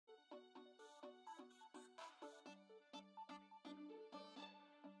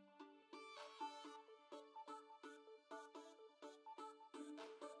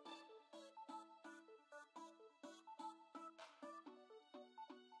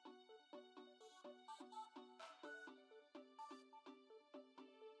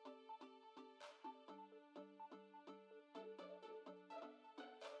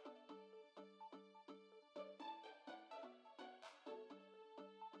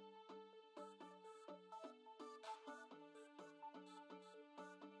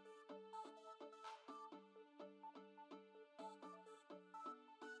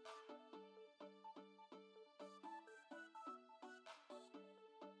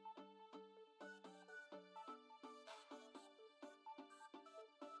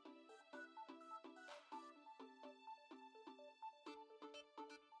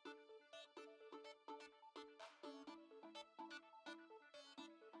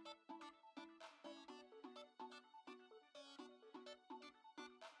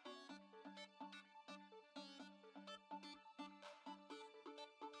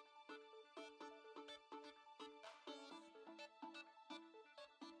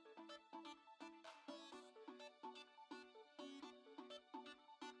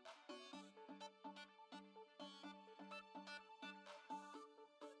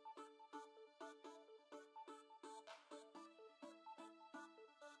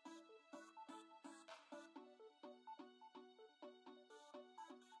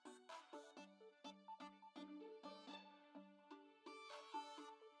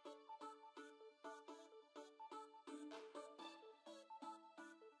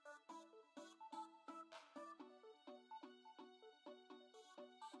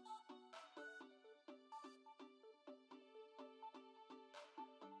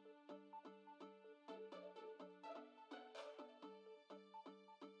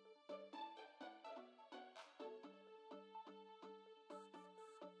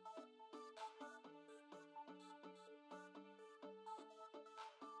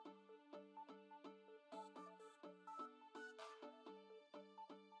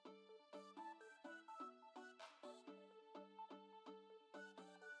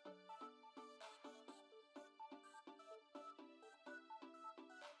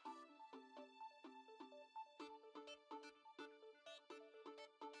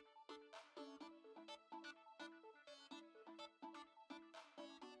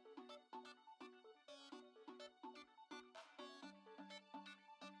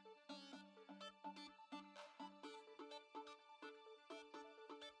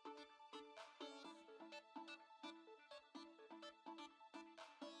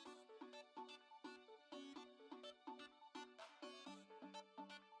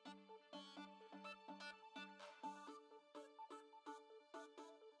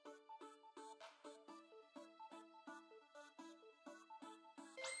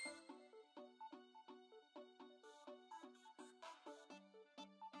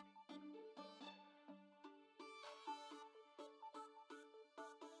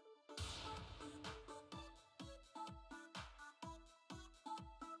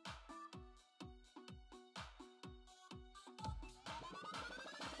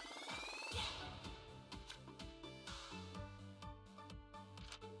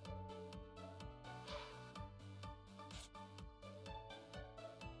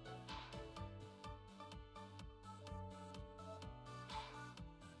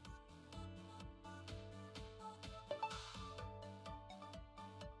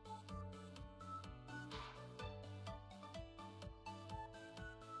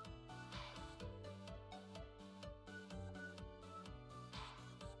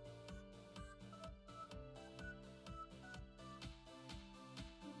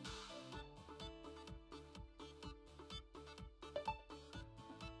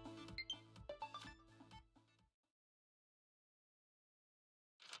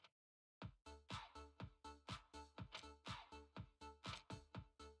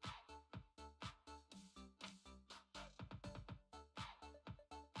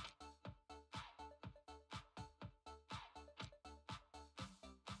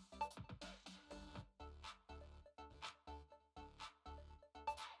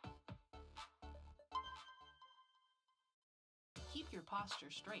keep your posture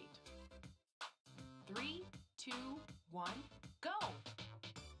straight. 3, 2, 1, go!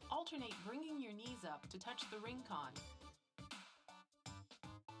 Alternate bringing your knees up to touch the Rincon.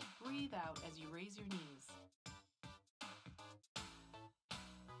 Breathe out as you raise your knees.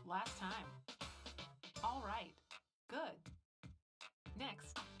 Last time. All right, good.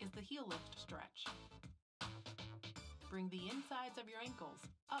 Next is the heel lift stretch. Bring the insides of your ankles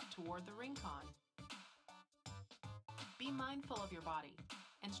up toward the Rincon. Be mindful of your body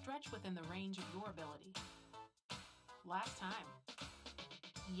and stretch within the range of your ability. Last time.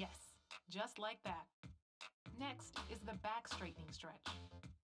 Yes, just like that. Next is the back straightening stretch.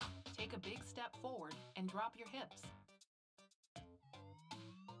 Take a big step forward and drop your hips.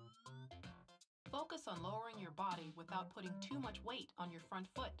 Focus on lowering your body without putting too much weight on your front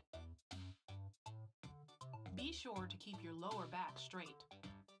foot. Be sure to keep your lower back straight.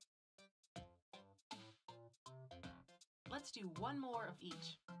 Let's do one more of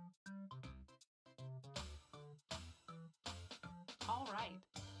each. All right,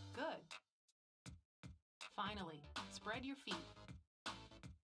 good. Finally, spread your feet.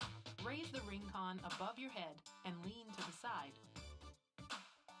 Raise the Rincon above your head and lean to the side.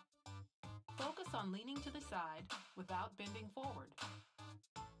 Focus on leaning to the side without bending forward.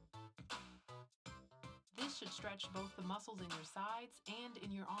 This should stretch both the muscles in your sides and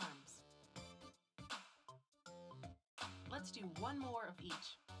in your arms. Let's do one more of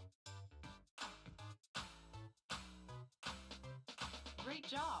each. Great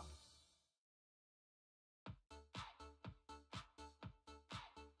job!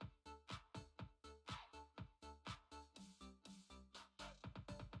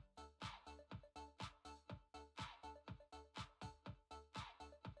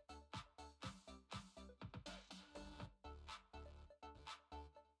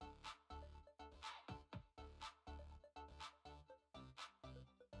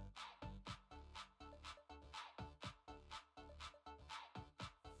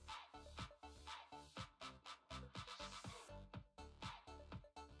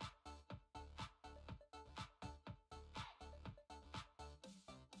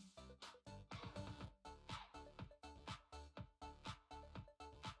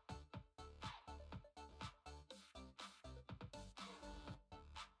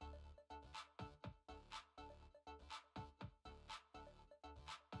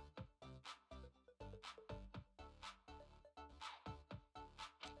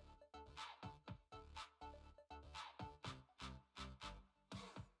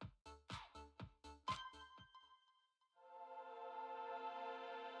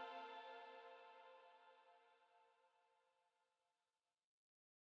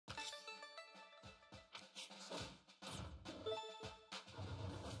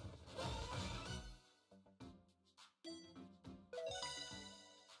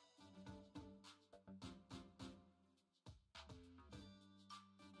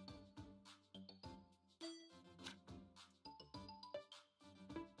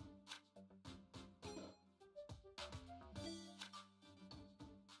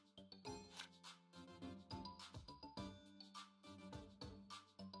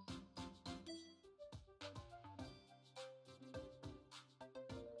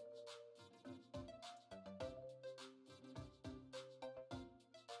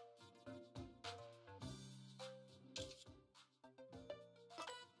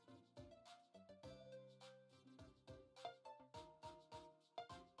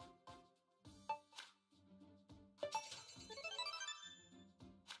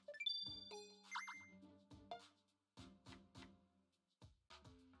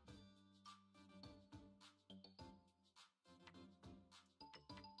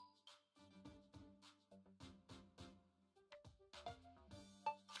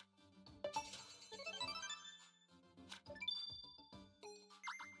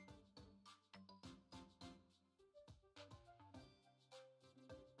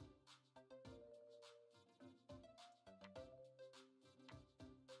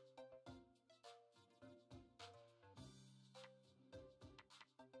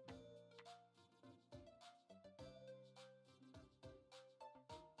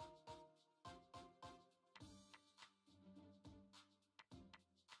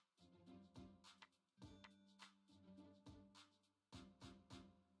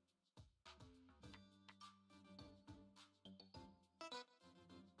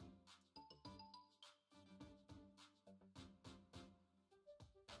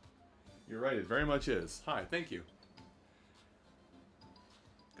 You're right, it very much is. Hi, thank you.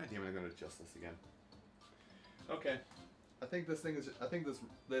 God damn it, I'm gonna adjust this again. Okay. I think this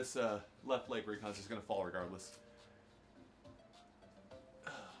left leg recon is just gonna fall regardless.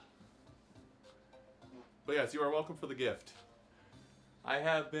 But yes, you are welcome for the gift. I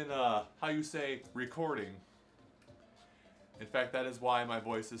have been, how you say, recording. In fact, that is why my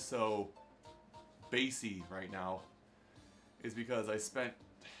voice is so bassy right now. Is because I spent,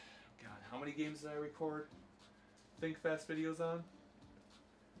 God, how many games did I record Think Fast videos on?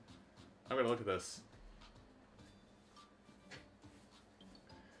 I'm gonna look at this.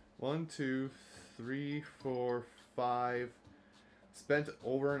 1, 2, 3, 4, 5. Spent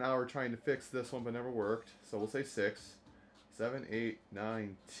over an hour trying to fix this one, but never worked. So we'll say 6, 7, 8,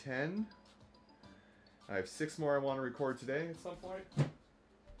 9, 10. I have 6 more I want to record today at some point.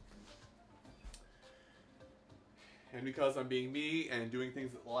 And because I'm being me and doing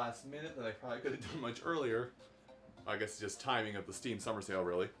things at the last minute that I probably could have done much earlier, I guess it's just timing of the Steam summer sale,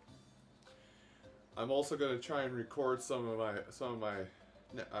 really. I'm also going to try and record I'm going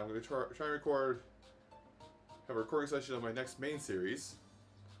to try and record, have a recording session of my next main series.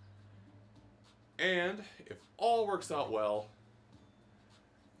 And if all works out well,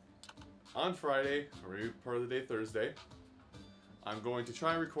 on Friday, or maybe part of the day Thursday, I'm going to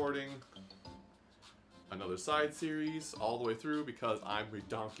try recording another side series all the way through because I'm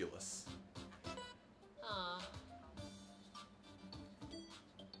redonkulous.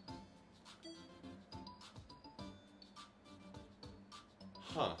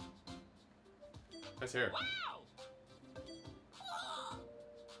 Huh. Nice hair. Wow!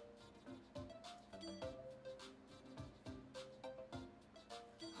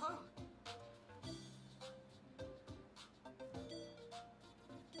 Huh.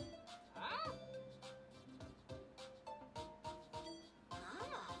 Huh?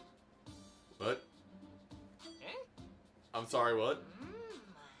 What? Eh? I'm sorry, what?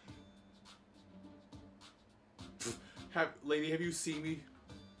 Lady, have you seen me?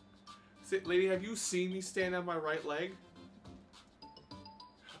 Lady, have you seen me stand on my right leg?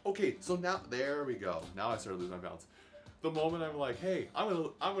 Okay, so now there we go. Now I started losing my balance. The moment I'm like, hey, I'm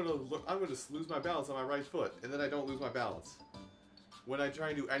gonna lose my balance on my right foot, and then I don't lose my balance. When I try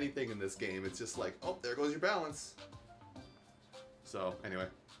and do anything in this game, it's just like, oh, there goes your balance. So anyway.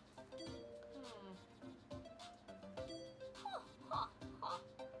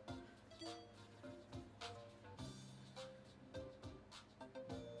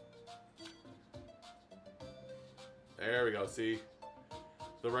 There we go, see?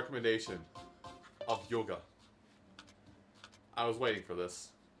 The recommendation of yoga. I was waiting for this.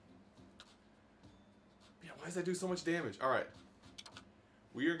 Yeah, why does that do so much damage? Alright.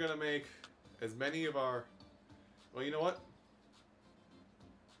 We are gonna make as many of our... Well, you know what?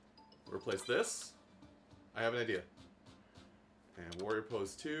 Replace this. I have an idea. And Warrior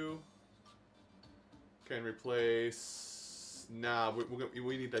Pose 2. Can replace... Nah,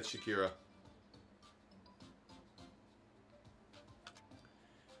 we need that Shakira.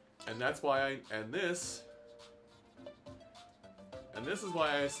 And that's why and this is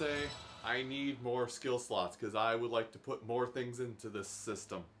why I say I need more skill slots, because I would like to put more things into this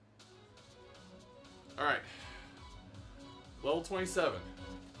system. Alright. Level 27.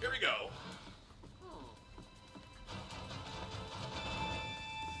 Here we go.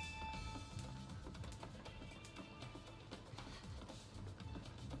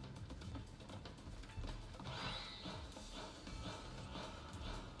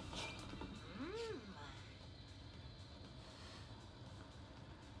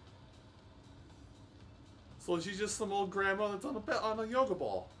 So she's just some old grandma that's on a yoga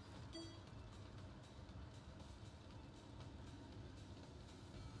ball.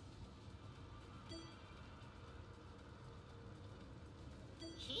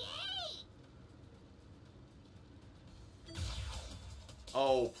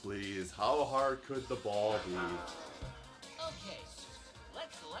 Oh please, how hard could the ball be? Okay,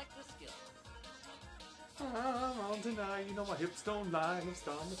 let's select the skill. I'm on tonight, you know my hips don't lie, I'm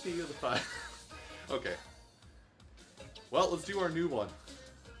starting to feel the fire. Okay. Well, let's do our new one.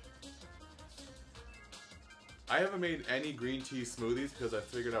 I haven't made any green tea smoothies because I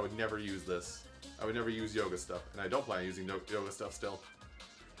figured I would never use this. I would never use yoga stuff, and I don't plan on using yoga stuff still.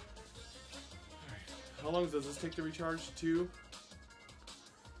 Alright, how long does this take to recharge? 2?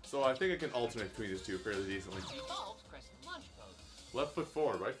 So I think I can alternate between these two fairly decently. Default, press lunge pose. Left foot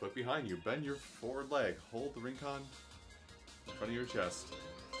forward, right foot behind you. Bend your forward leg. Hold the Rincon in front of your chest.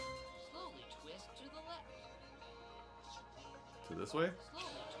 Slowly twist to the left. To this way?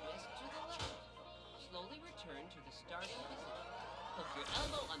 Slowly twist to the left. Slowly return to the starting position. Hook your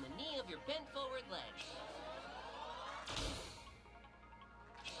elbow on the knee of your bent forward leg.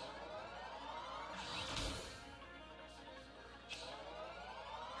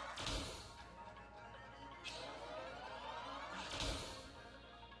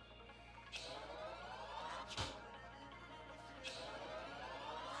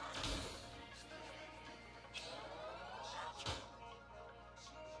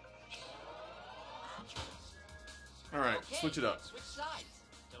 Alright, Okay, switch it up. Switch sides.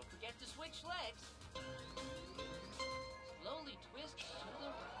 Don't forget to switch legs. Slowly twist to the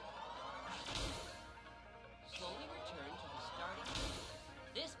right. Slowly return to the starting position.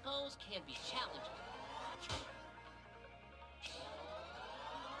 This pose can be challenging.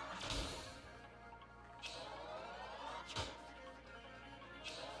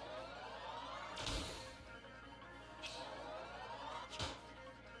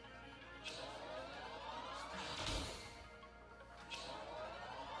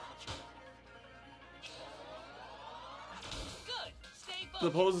 Good. Stay The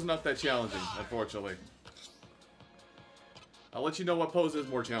focused. pose is not that challenging, unfortunately. I'll let you know what pose is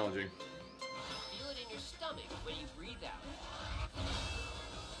more challenging. Feel it in your stomach when you breathe out.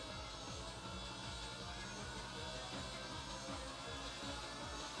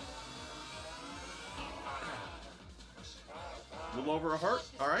 A little over a heart.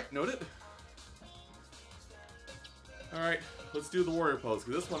 Alright, noted. Alright, let's do the warrior pose,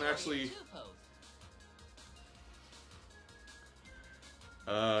 because this one actually... Two pose.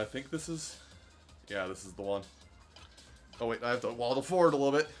 I think this is... Yeah, this is the one. Oh wait, I have to waddle forward a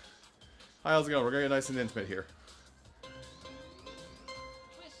little bit. Hi, how's it going? We're gonna get nice and intimate here.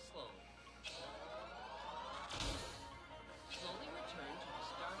 Twist slowly. Slowly return to the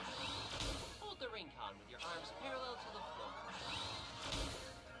starting position. Hold the ring con with your arms parallel to the floor.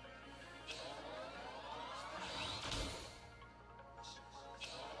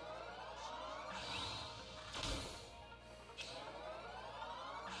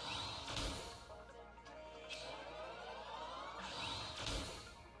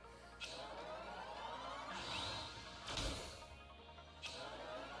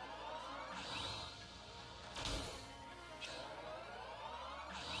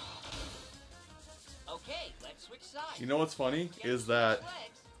 Okay, let's switch sides. You know what's funny Get is switch that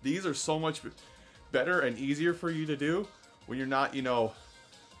legs. these are so much better and easier for you to do when you're not, you know,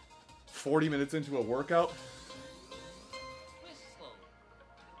 40 minutes into a workout. Twist slowly.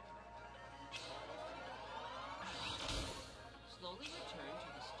 Slowly return to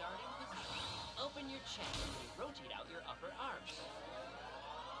the starting position. Open your chest and you rotate out your upper arms.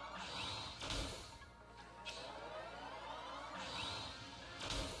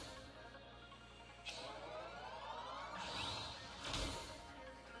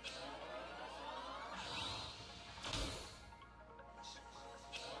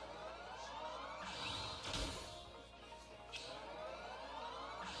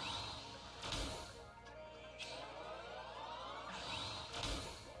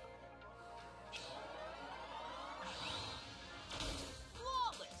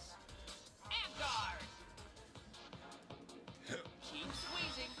 Flawless! Abguard! Keep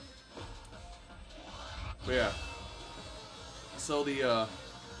squeezing. But yeah. So the,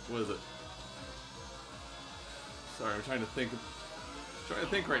 what is it? Sorry, I'm trying to think. Trying to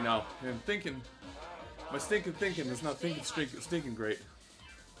think right now. And thinking. My stinking thinking is not thinking stinking great.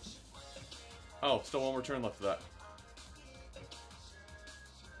 Oh, still one more turn left of that.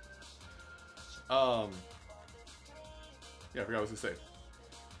 Yeah, I forgot what I was gonna say.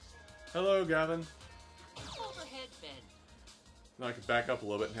 Hello, Gavin. Overhead bend. Now I can back up a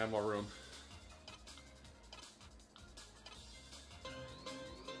little bit and have more room.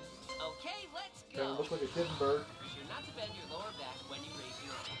 Okay, let's Gavin go. looks like a kitten bird. Be sure not to bend your lower back when you raise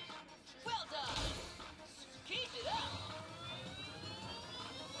your arms. Well done! Keep it up!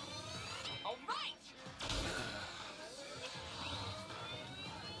 All right!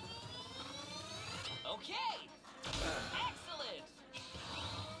 Okay! Excellent!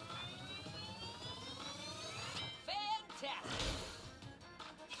 Fantastic!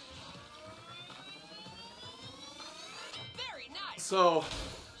 Very nice! So,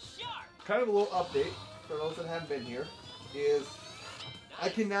 Sharp! kind of a little update for those that haven't been here is I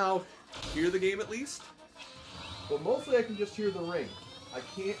can now hear the game at least, but mostly I can just hear the ring. I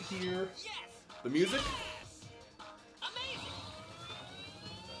can't hear Yes! the music, Yes! Amazing!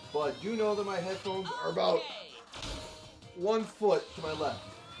 but do know that my headphones are about Okay. 1 foot to my left.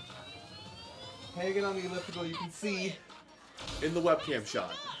 Hanging on the elliptical, you can see in the webcam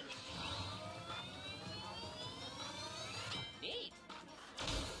shot. Neat.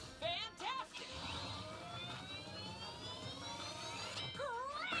 Fantastic.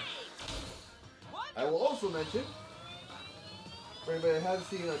 Great. I will also mention, for anybody that hasn't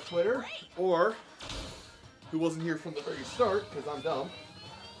seen on Twitter, or who wasn't here from the very start, because I'm dumb,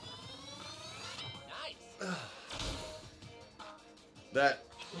 Nice. that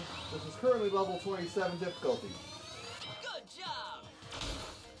this is currently level 27 difficulty. Good job.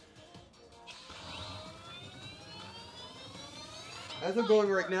 As I'm going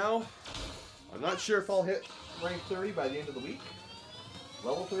right now, I'm not sure if I'll hit rank 30 by the end of the week.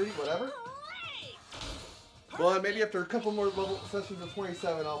 Level 30, whatever. Great! Well, maybe after a couple more level sessions of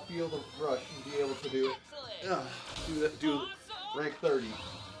 27, I'll feel the rush and be able to do Excellent! do Awesome! rank 30.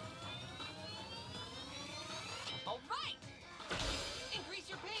 All right! Increase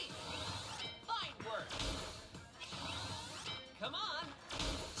your pace! Fine work! Come on!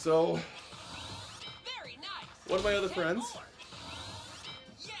 So, Very nice! one of my other 10 friends, more.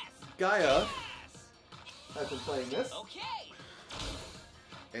 Yes! Gaia, Yes! has been playing this, Okay!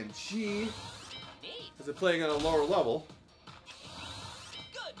 and she Neat! has been playing on a lower level.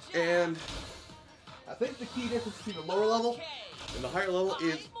 Good job! And I think the key difference between the lower level Okay. and the higher level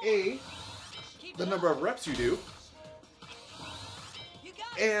is A, Keep the it number up. of reps you do, You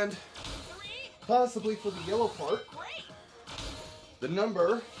got it! and 3! possibly for the yellow part, Great! the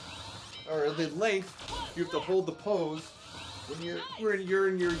number, or the length you have to hold the pose when you're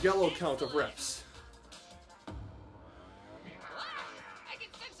in your yellow count of reps. Wow! I can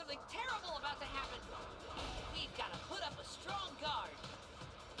sense something terrible about to happen. We've got to put up a strong guard.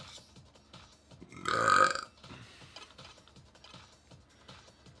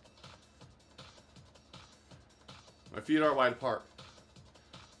 My feet are wide apart.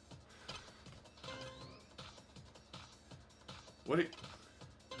 What do you...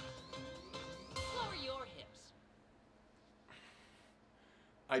 Lower your hips.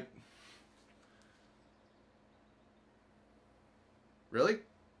 I... Really?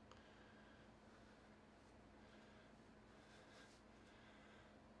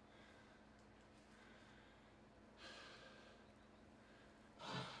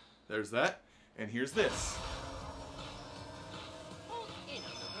 There's that, and here's this. Hold in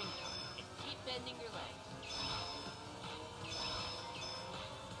on the ring guard and keep bending your legs.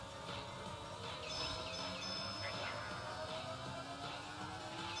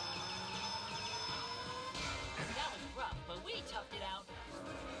 That was rough, but we toughed it out.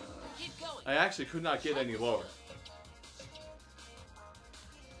 Keep going. I actually could not get any lower.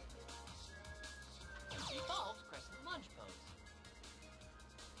 Evolved crescent lunge pose.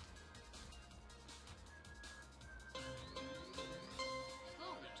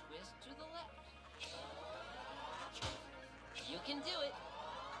 Slowly twist to the left. You can do it.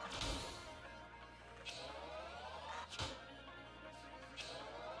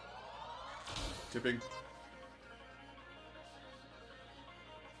 Tipping.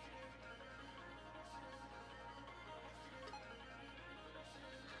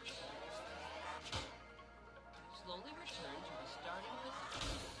 Slowly return to the starting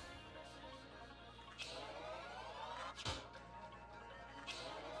position.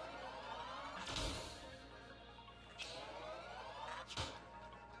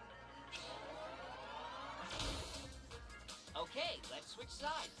 Okay, let's switch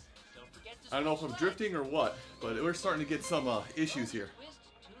sides. Don't forget to I don't know if switch I'm legs. drifting or what, but we're starting to get some issues here. Twist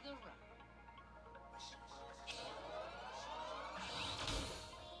to the right.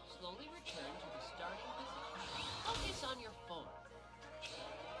 Slowly return to the starting position. Focus on your form.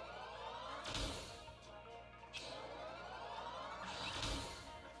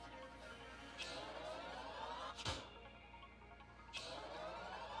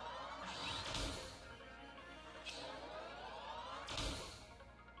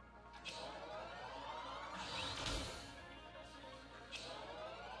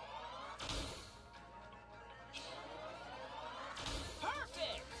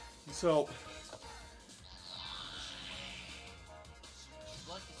 Perfect! So,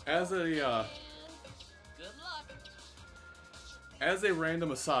 Luck is as a and good luck. as a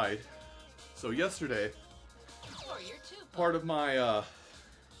random aside, so yesterday, Warrior 2 part of my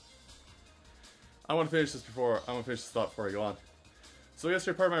I want to finish this thought before I go on. So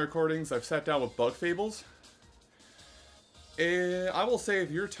yesterday, part of my recordings, I've sat down with Bug Fables. And I will say, if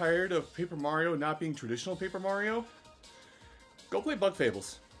you're tired of Paper Mario not being traditional Paper Mario, go play Bug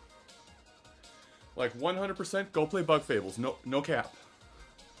Fables. Like 100%, go play Bug Fables. No cap.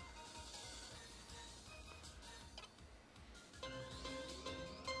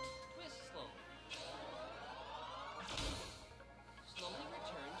 Twist slowly. Slowly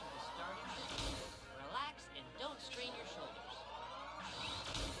return to the starting position. Relax and don't strain your shoulders.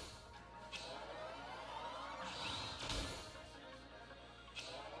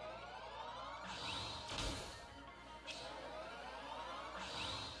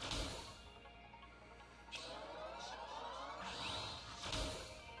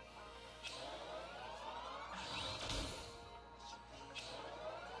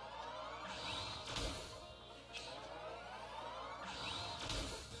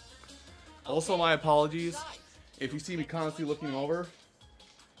 Also, my apologies if you see me constantly looking over.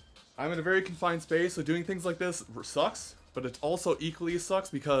 I'm in a very confined space, so doing things like this sucks, but it also equally sucks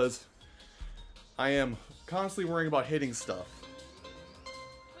because I am constantly worrying about hitting stuff.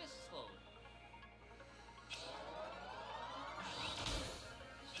 Twist slowly.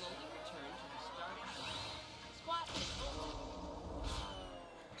 Slowly return to the starting point. Squat it.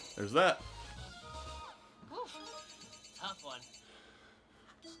 There's that. Whew. Tough one.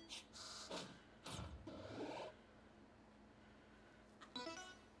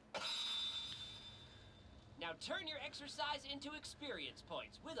 Now turn your exercise into experience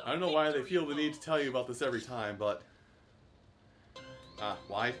points with a I don't know why they victory feel the need to pose. tell you about this every time, but...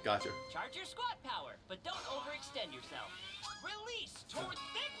 why? Gotcha. Charge your squat power, but don't overextend yourself. Release toward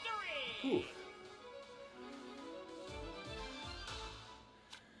victory! Whew.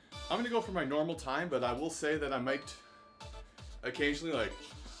 I'm gonna go for my normal time, but I will say that I might occasionally, like,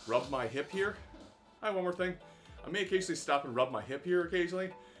 rub my hip here. I have one more thing. I may occasionally stop and rub my hip here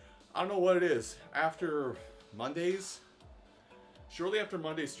occasionally. I don't know what it is. After Mondays, shortly after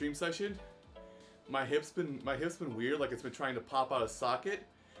Monday's stream session, my hip's been weird, like it's been trying to pop out of socket.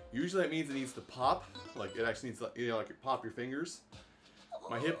 Usually that means it needs to pop, like it actually needs to, you know, like pop your fingers.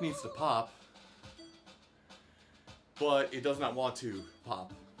 My hip needs to pop, but it does not want to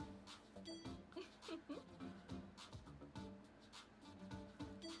pop.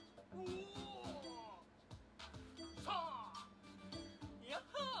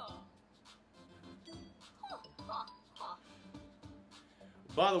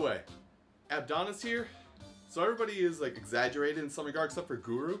 By the way, Abdonis here, so everybody is like exaggerated in some regard except for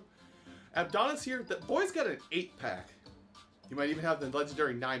Guru. Abdonis here, the boy's got an 8-pack. He might even have the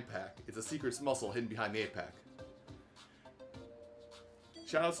legendary 9-pack. It's a secret muscle hidden behind the 8-pack.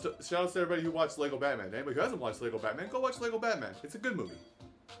 Shoutouts to everybody who watched Lego Batman. Anybody who hasn't watched Lego Batman, go watch Lego Batman. It's a good movie,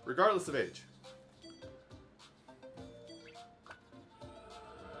 regardless of age.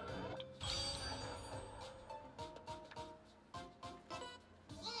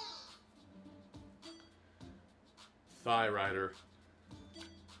 Thigh rider.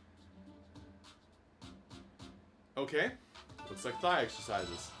 Okay. Looks like thigh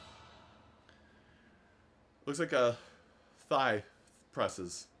exercises. Looks like a thigh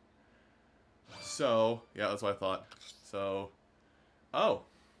presses. So, yeah, that's what I thought. So, oh.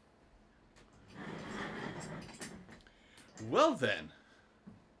 Well then.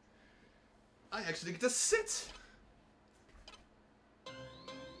 I actually get to sit.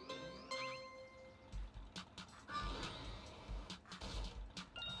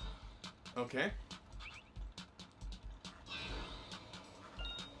 Okay.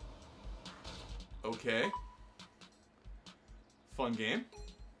 Okay. Fun game.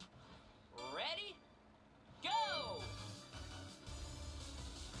 Ready? Go!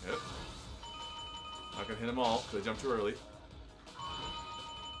 Yep. Not gonna hit them all because I jumped too early.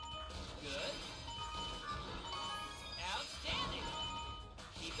 Good. Outstanding.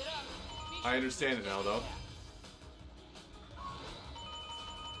 Keep it up. Be I sure understand it now, though.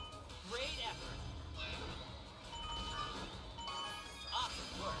 Great effort.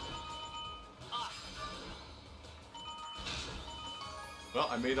 Awesome work. Awesome. Well,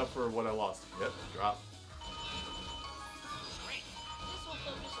 I made up for what I lost. Yep, drop. Great. This will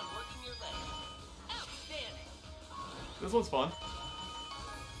focus on working your legs. Outstanding. This one's fun.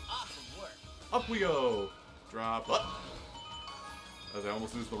 Awesome work. Up we go. Drop. Up. As I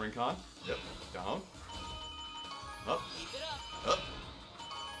almost lose the ring con. Yep. Down. Up. Keep it up. Up.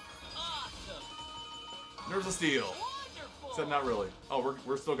 Awesome. There's a steal. Wonderful. Except not really. Oh,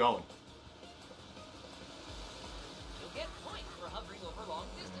 we're still going. You'll get points for hovering over long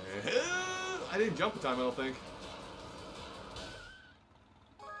distances. I didn't jump in time, I don't think.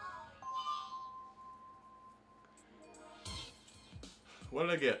 What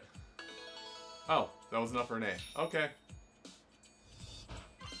did I get? Oh, that was enough for an A. Okay.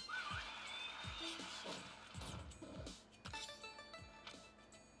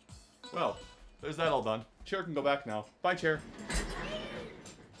 Well, there's that all done. Chair can go back now. Bye, chair.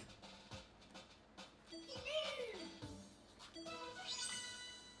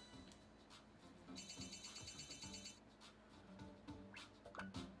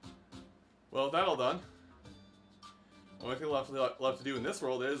 Well, that all done. Only thing left to do in this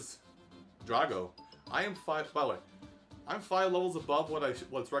world is Drago. I am 5. By the way, I'm 5 levels above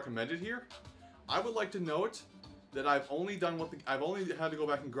what's recommended here. I would like to note that I've only done I've only had to go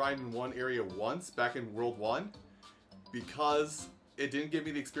back and grind in one area once back in World 1 because it didn't give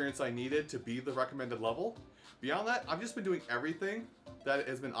me the experience I needed to be the recommended level. Beyond that, I've just been doing everything that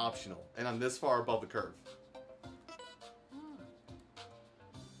has been optional, and I'm this far above the curve.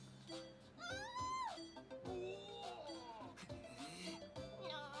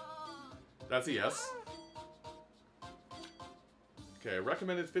 That's a yes. Okay,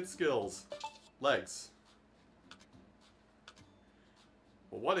 recommended fit skills. Legs.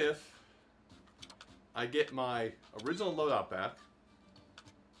 Well, what if I get my original loadout back?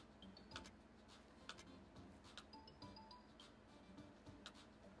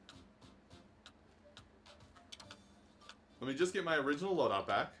 Let me just get my original loadout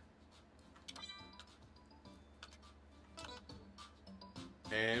back.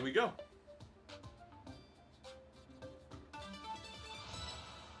 And we go.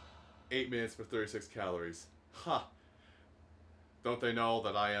 Eight minutes for 36 calories. Ha! Don't they know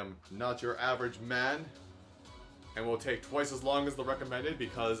that I am not your average man? And will take twice as long as the recommended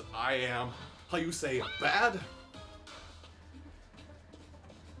because I am, how you say, bad?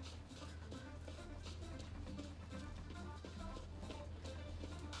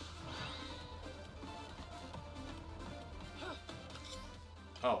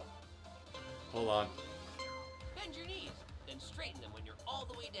 Oh. Hold on. Bend your knees, then straighten them when you're all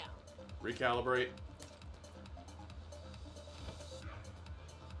the way down. Recalibrate.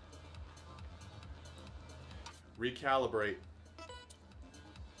 Recalibrate.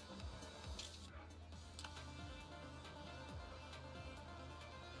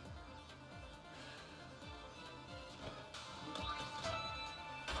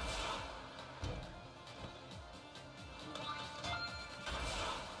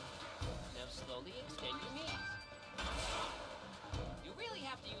 Now slowly extend your knees. You really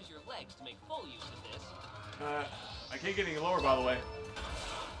have to use your legs to make full use of this. I can't get any lower, by the way.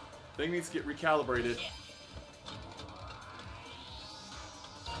 Thing needs to get recalibrated. Yeah.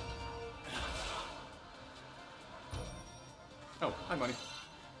 Oh, hi, money.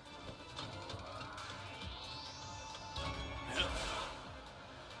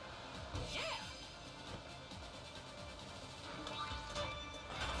 Yeah.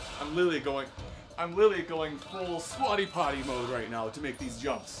 I'm literally going full squatty potty mode right now to make these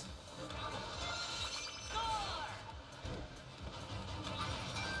jumps.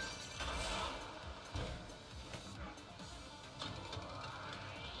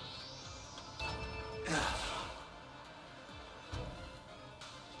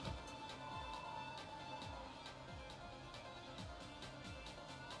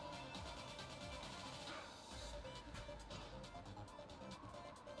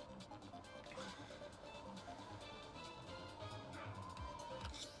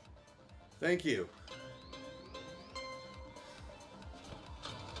 Thank you.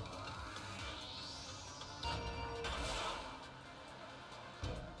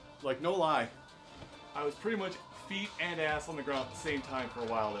 Like, no lie, I was pretty much feet and ass on the ground at the same time for a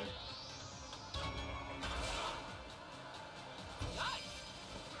while there. Nice.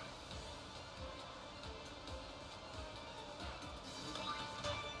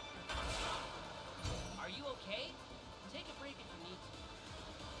 Are you okay? Take a break if you need to.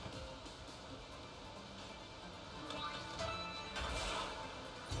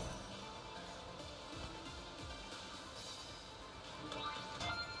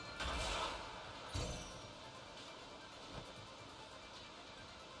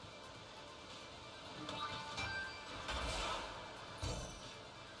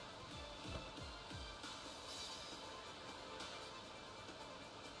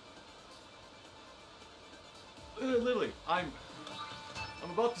 Literally, I'm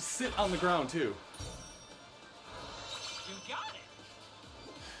about to sit on the ground too. You got it.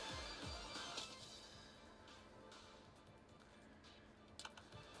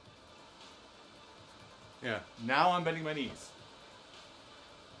 Yeah, now I'm bending my knees.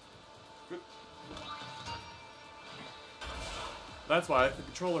 Good. That's why the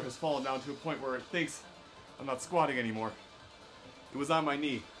controller has fallen down to a point where it thinks I'm not squatting anymore. It was on my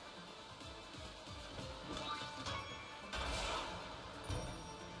knee.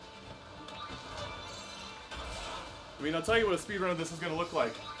 I mean, I'll tell you what a speedrun of this is going to look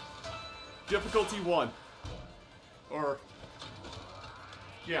like. Difficulty 1. Or,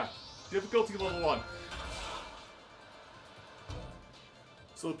 yeah, difficulty level 1.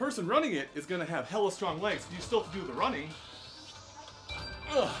 So the person running it is going to have hella strong legs. You still have to do the running.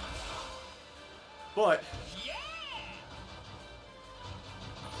 Ugh. But Yeah.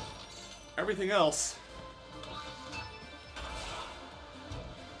 everything else,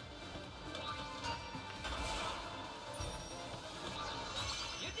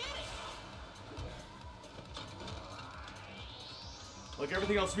 You did it. like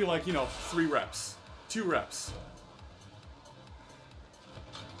everything else would be like, you know, 3 reps, 2 reps.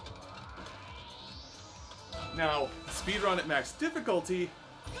 Now, speedrun at max difficulty,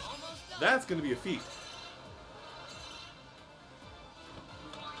 Almost done. that's going to be a feat.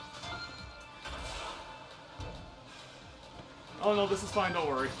 Oh no, this is fine, don't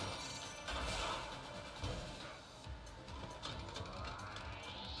worry.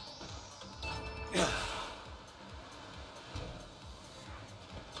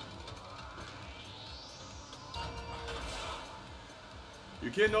 You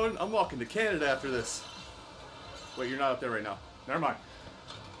kidding, Odin? I'm walking to Canada after this. Wait, you're not up there right now. Never mind.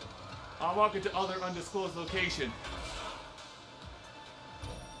 I'm walking to other undisclosed location.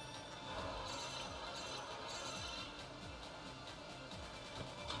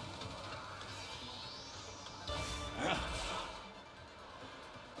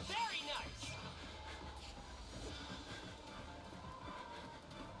 Very nice.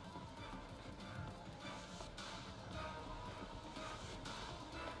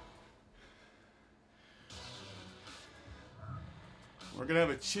 We're gonna have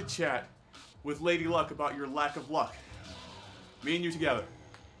a chit chat with Lady Luck about your lack of luck. Me and you together.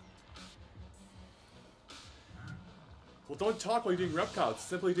 Well, don't talk while you're doing rep counts.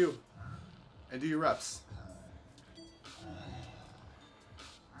 Simply do. And do your reps.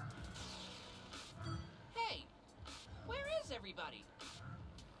 Hey, where is everybody?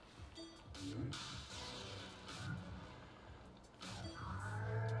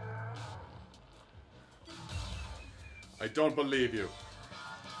 I don't believe you.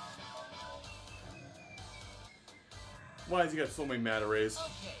 Why has he got so many manta rays?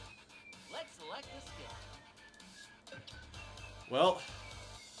 Okay, let's select the skill. Well,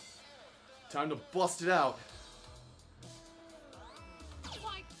 time to bust it out.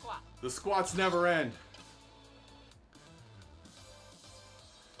 Wide squat. The squats never end.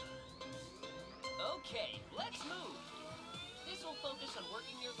 Okay, let's move. This will focus on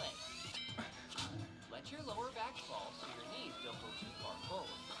working your legs. Let your lower back fall so your knees don't go too far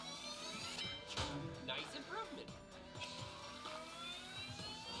forward. Nice improvement.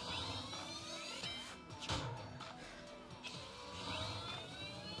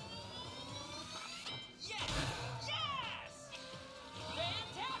 Yes! Yes!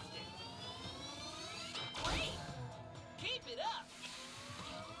 Fantastic! Great! Keep it up!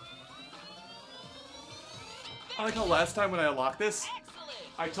 I like how last time when I unlocked this, Excellent!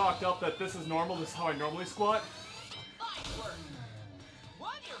 I talked up that this is normal, this is how I normally squat, Fine work!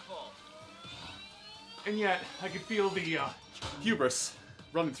 Wonderful! and yet I could feel the hubris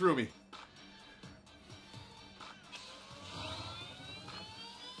running through me.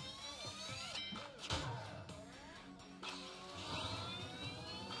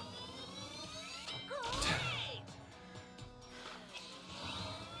 Great!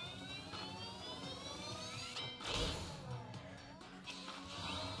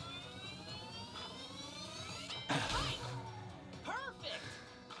 Right! Perfect!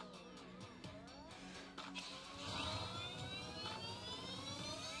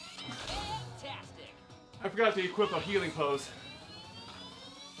 Fantastic! I forgot to equip a healing pose.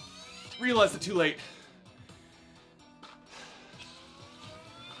 Realized it too late.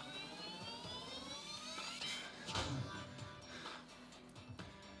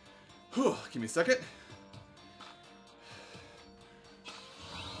 Whew, give me a second.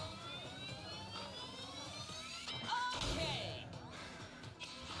 Okay!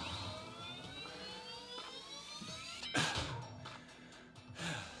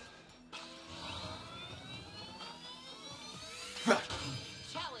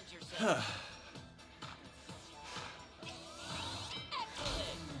 Challenge yourself.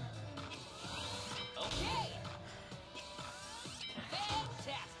 Excellent. Okay.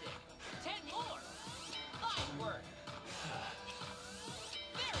 Fantastic. 10 more. Fine work.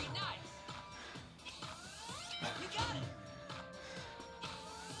 Very nice. You got it.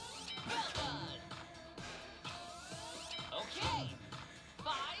 Well done. Okay.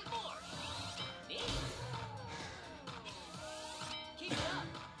 5 more. Neat. Keep it up.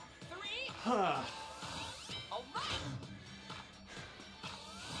 3. Huh. All right.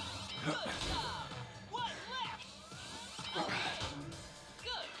 Good job. One left. Okay.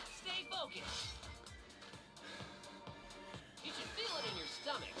 Good. Stay focused. You should feel it in your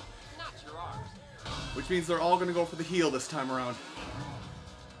stomach, not your arms. Which means they're all gonna go for the heel this time around.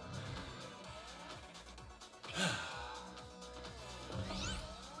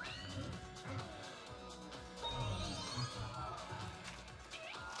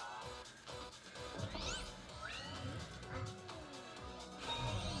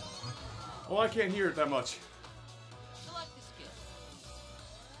 Well, I can't hear it that much. Select the skill.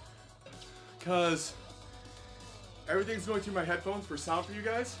 Because everything's going through my headphones for sound for you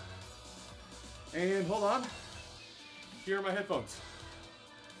guys. And hold on. Here are my headphones.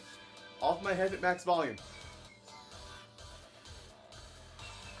 Off my head at max volume.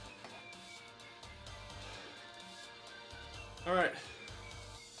 All right.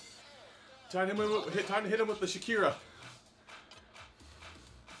 Time to hit him with the Shakira.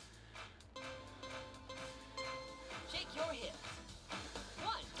 Shake your hips.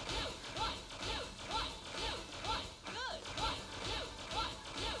 1, 2, 1, 2, 1, 2, 1. Good. 1, 2, 1,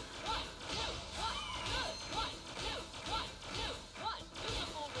 2, 1, 2, 1. Good. 1, 2, 1, 2, 1. Use the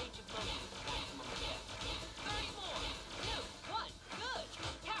full range of motion with the maximum effect. 30 more. 2, 1. Good.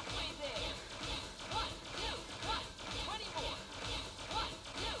 Halfway there. 1, 2, 1. 20 more. 1,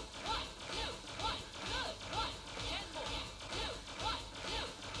 2, 1, 2, 1. Good. 1, 10 more. 2, 1, 2.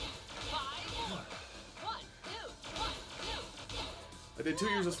 5 more. 1, 2, 1, 2. I did 2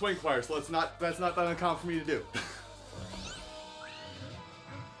 years of swing choir, so that's not that uncommon for me to do.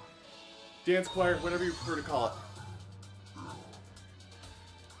 Dance choir, whatever you prefer to call it.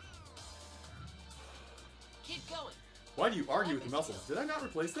 Keep going. Why do you argue with the muscles? Did I not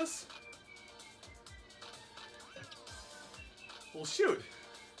replace this? Well, shoot.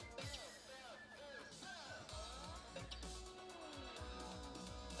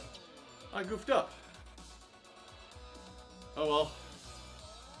 I goofed up. Oh well.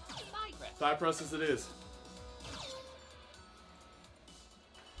 Thigh press. Thigh press as it is.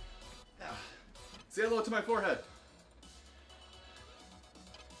 Say hello to my forehead.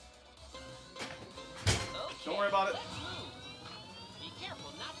 Okay, Don't worry about it. Let's move. Be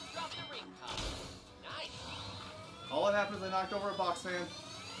careful not to drop the ring collar. Nice. All that happened is I knocked over a box fan.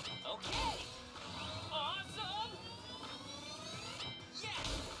 Okay. Awesome. Yes.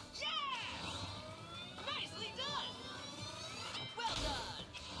 Yes. Nicely done. Well done.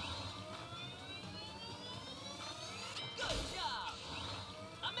 Good job.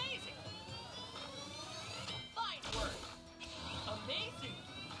 Amazing. Fine work. Amazing.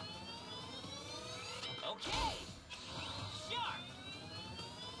 Okay. Sharp.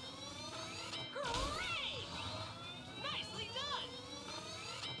 Great. Nicely done.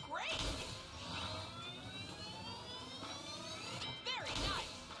 Great. Very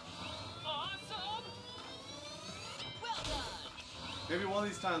nice. Awesome. Well done. Maybe one of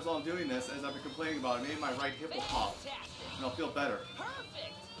these times while I'm doing this, as I've been complaining about it, maybe my right hip will pop Fantastic. and I'll feel better.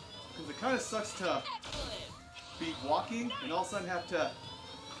 Perfect. Because it kind of sucks to Excellent. be walking and all of a sudden have to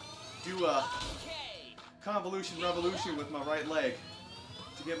do a Okay. convolution revolution with my right leg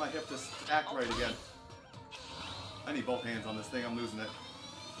to get my hip to act right again. I need both hands on this thing, I'm losing it.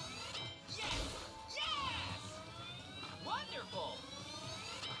 Yes. Yes. Wonderful.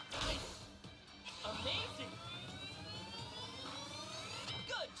 Nice. Amazing.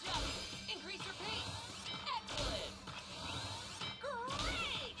 Good job. Increase your pace. Excellent.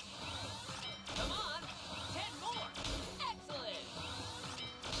 Great. Come on. 10 more. Excellent.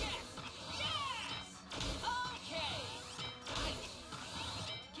 Yes. Yes. Okay. Nice.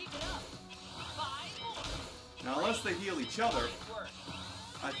 Keep it up. 5 more. Now unless they heal each other, Fine work.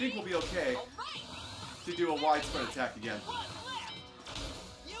 I think we'll be okay All right. to do a widespread attack again. One left.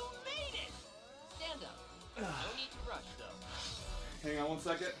 You made it. Stand up. No need to rush, though. Hang on one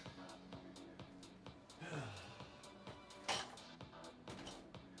second.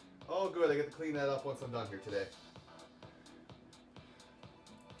 Oh good, I get to clean that up once I'm done here today.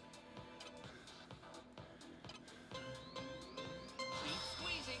 Keep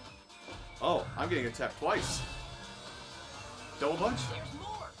squeezing. Oh, I'm getting attacked twice. Double punch? There's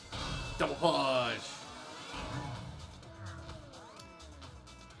more. Double punch!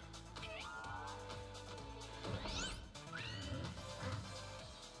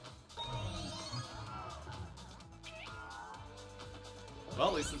 Well,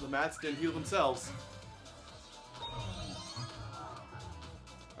 at least the mats didn't heal themselves.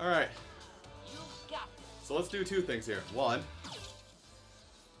 Alright, You've got this. so let's do 2 things here. 1,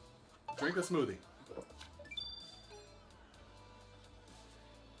 drink a smoothie.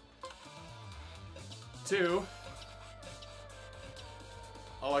 2,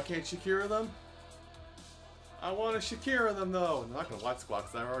 oh, I can't Shakira them? I want to Shakira them though. I'm not going to watch squat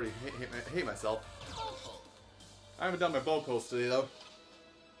because I already hate myself. Hopeful. I haven't done my bow pose today though.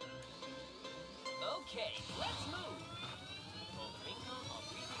 Okay, let's move. Hold the ring comb while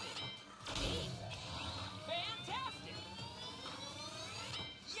breathing in. Deep. Fantastic.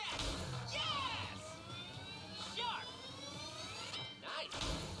 Yes. Yes. Sharp. Nice.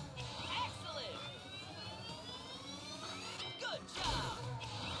 Excellent. Good job.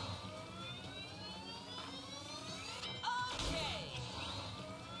 Okay.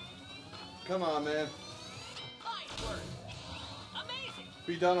 Come on, man. Fine work. Amazing.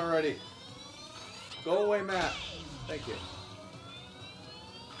 Be done already. Go away, Matt. Thank you.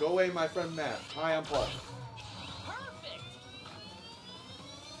 Go away, my friend Matt. Hi, I'm Paul. Perfect.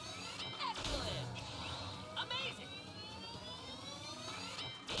 Excellent. Amazing.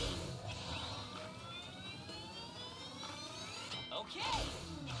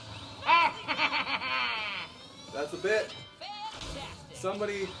 That's a bit. Fantastic.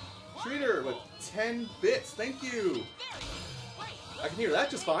 Somebody treat her with 10 bits. Thank you. Very good. Great. I can hear that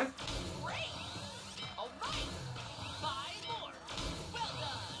just fine. Great. All right. 5 more. Well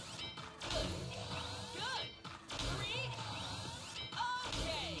done. Good. Good. 3.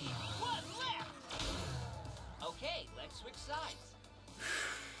 Okay. 1 left. Okay, let's switch sides.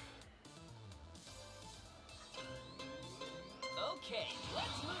 Okay,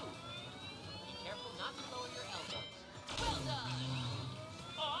 let's move. Be careful not to lower your elbows. Well done.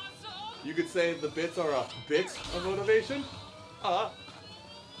 Awesome. You could say the bits are a bit of motivation. Nice.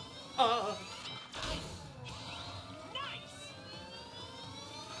 Nice.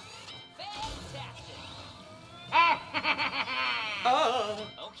 Fantastic.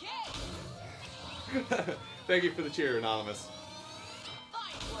 Okay. Thank you for the cheer, Anonymous.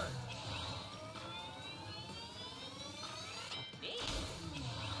 Fine work. Neat.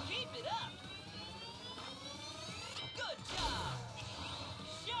 Keep it up. Good job.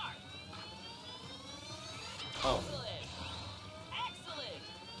 Sharp. Oh, Excellent. Excellent.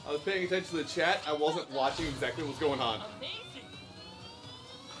 I was paying attention to the chat. I wasn't watching exactly what was going on. Amazing.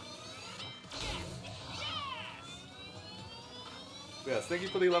 Yes. Yes. Yes, thank you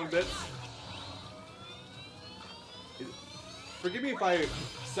for the 11 bits. Forgive me if I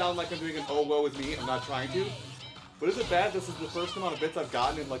sound like I'm doing an oh woe with me. I'm not trying to. But is it bad this is the first amount of bits I've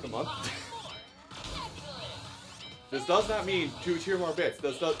gotten in like a month? 5 more. Excellent. This does not mean to cheer more bits.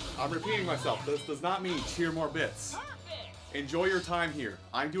 I'm repeating myself. This does not mean cheer more bits. Perfect. Enjoy your time here.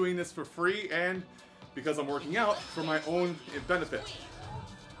 I'm doing this for free and because I'm working out for my own benefit.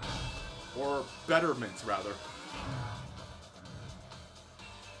 Or betterment, rather.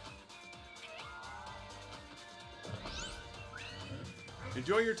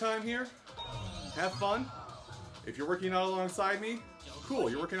 Enjoy your time here. Have fun. If you're working out alongside me, cool,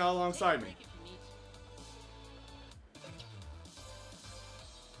 you're working out alongside me.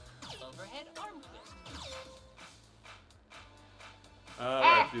 Overhead arm twist.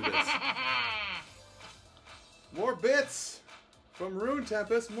 Let's do this. More bits from Rune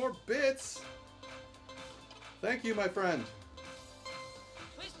Tempest. More bits. Thank you, my friend.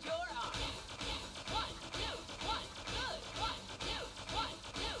 Twist your arm. 1, 2, 1, good. 1, 2, 1,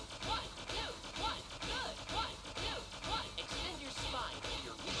 2, 1, 2, 1, good. 1, 2, 1. Extend your spine.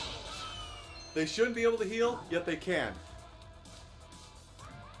 You're reaching. They shouldn't be able to heal, yet they can.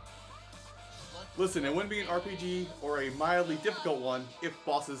 Listen, it wouldn't be an RPG or a mildly difficult one if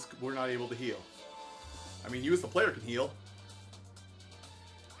bosses were not able to heal. I mean, you as the player can heal.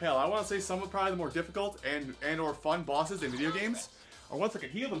 Hell, I want to say some of probably the more difficult and or fun bosses in video games are ones that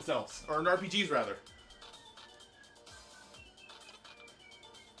can heal themselves, or in RPGs rather.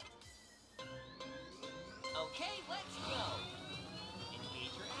 Okay, let's go.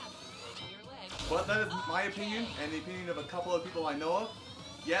 Engage your abs and open your legs. But that is my opinion, and the opinion of a couple of people I know of.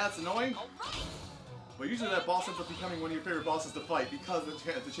 Yeah, it's annoying, All right. but usually that boss ends up becoming one of your favorite bosses to fight because it's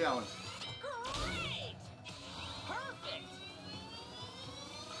a challenge. Great. Perfect.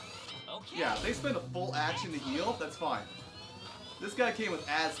 Okay. Yeah, if they spend a full action to heal, that's fine. This guy came with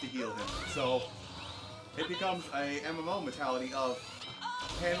ads to heal him, so it becomes a MMO mentality of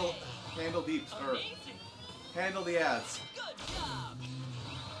handle deep or Amazing. handle the ads. Good job.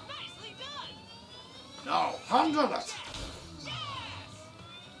 Nicely done. No, handle it. Yes.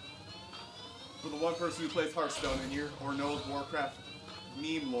 For the one person who plays Hearthstone in here or knows Warcraft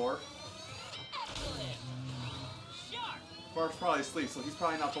meme lore, Excellent. Sharp. Bart's probably asleep, so he's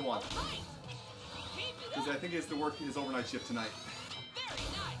probably not the one. Right. Keep it Because up. I think he has to work his overnight shift tonight. Very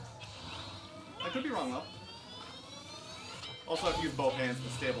nice. I could be wrong though. Also, I have to use both hands to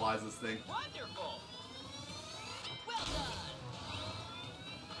stabilize this thing. Wonderful. Well done.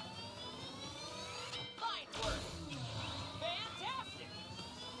 Fine work. Fantastic.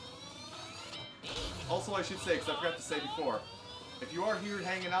 Neat. Also, I should say, because I forgot to say before, if you are here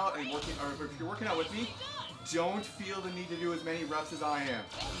hanging out and working, or if you're working out with me, Done. don't feel the need to do as many reps as I am.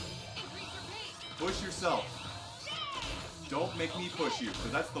 Increase your pace. Push yourself. Don't make me push you,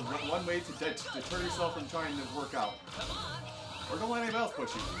 because that's the one way to deter yourself from trying to work out. Come on. Or don't let anybody else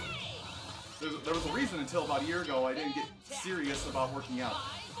push you. There was a reason until about a year ago I didn't get serious about working out,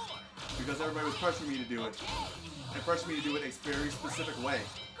 5 more. because everybody was pressuring me to do it, Okay. and pressuring me to do it a very specific way.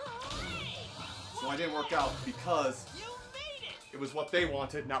 Great. So I didn't work out because You made it. it was what they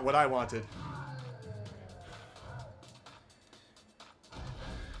wanted, not what I wanted.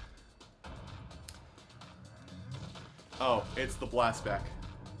 Oh, it's the blastback.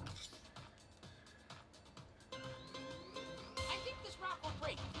 I think this rock will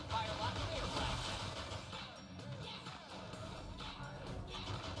break if you fire lots of air blasts.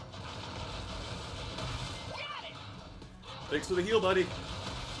 Got it. Thanks for the heal, buddy.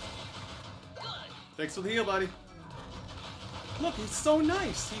 Good. Thanks for the heal, buddy. Look, he's so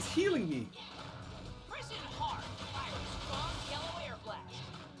nice. He's healing me. Press in hard. Fire a strong yellow air blast.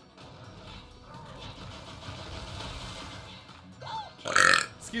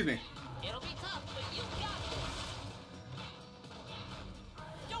 Oh, Excuse me. it'll be tough, but you got this.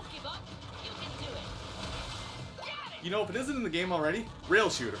 Don't give up. You can do it. Got it. You know, if it isn't in the game already, rail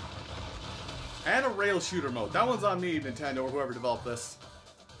shooter. And a rail shooter mode. That one's on me, Nintendo, or whoever developed this.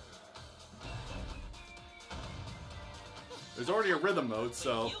 There's already a rhythm mode,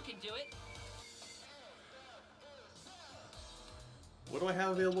 so... You can do it. What do I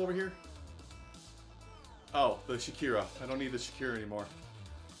have available over here? Oh, the Shakira. I don't need the Shakira anymore.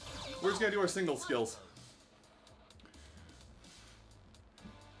 We're just gonna do our single skills.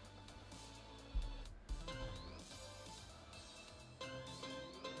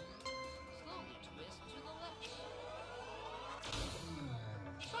 Slowly twist to the left.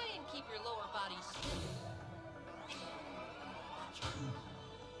 Try and keep your lower body still.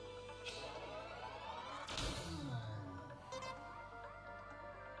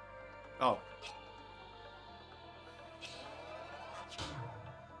 Oh.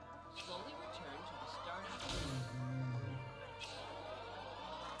 Slowly return to the starting point.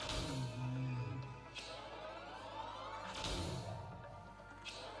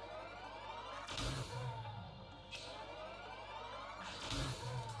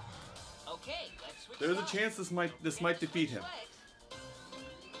 Okay, let's switch There's a sides. chance this might defeat him. Legs.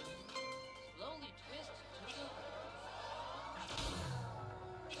 Slowly twist to the left.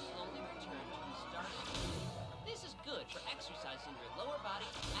 Slowly return to the starting point. This is good for exercising your lower body,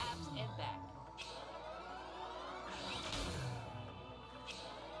 abs, and back.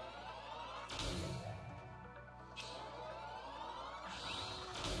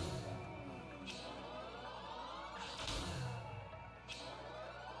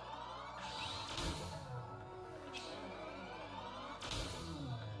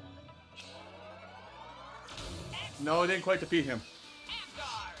 No, it didn't quite defeat him.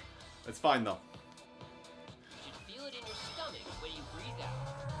 Abguard! It's fine though. You should feel it in your stomach when you breathe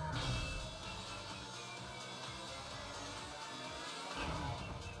out.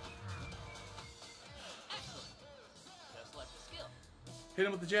 Excellent. Just like the skill. Hit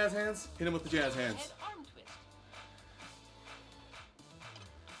him with the jazz hands. Hit him with the jazz hands. And arm twist.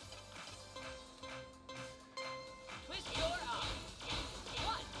 Twist your arm.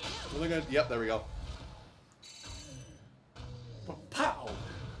 1, 2. Really good. Yep, there we go. Pow!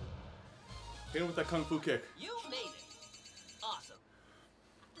 Hit him with that kung fu kick. You made it. Awesome.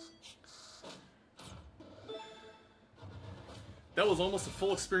 That was almost a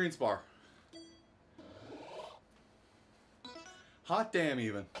full experience bar. Hot damn,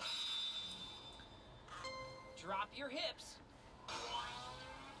 even. Drop your hips.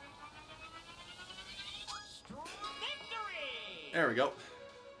 Victory! There we go.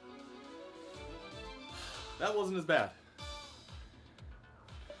 That wasn't as bad.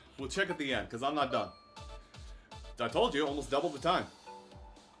 We'll check at the end, because I'm not done. I told you, almost double the time.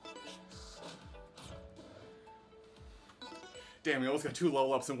 Damn, we almost got 2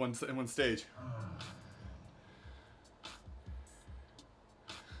 level ups in one stage.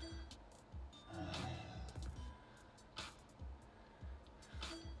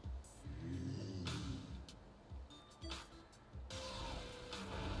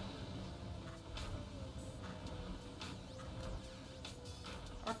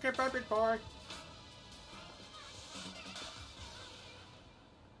 Okay, perfect boy.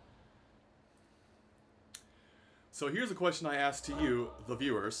 So here's a question I asked to you, the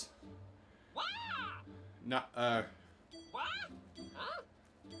viewers. Wah! Not, Wah! Huh?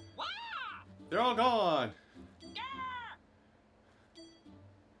 Wah! they're all gone. Grr!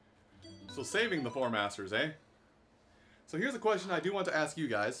 So saving the 4 masters, eh? So here's a question I do want to ask you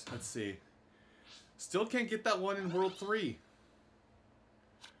guys. Let's see. Still can't get that one in World 3.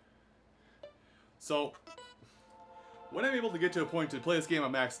 So, when I'm able to get to a point to play this game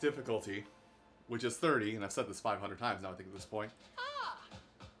on max difficulty, which is 30, and I've said this 500 times now I think at this point. Ah!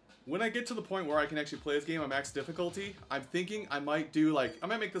 When I get to the point where I can actually play this game on max difficulty, I'm thinking I might do like, I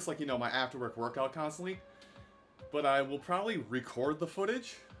might make this like, you know, my after work workout constantly. But I will probably record the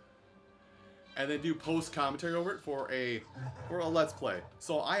footage and then do post commentary over it for a let's play.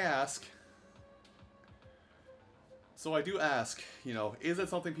 So I do ask, you know, is it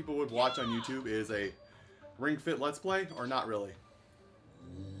something people would watch on YouTube? Is a Ring Fit Let's Play or not really?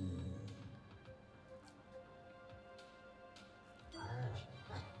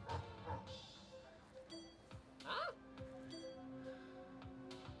 Huh?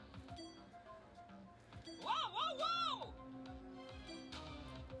 Whoa, whoa, whoa!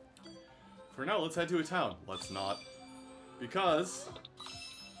 For now, let's head to a town. Let's not. Because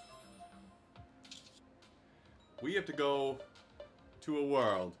we have to go to a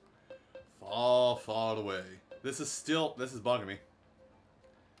world far, far away. This is bugging me.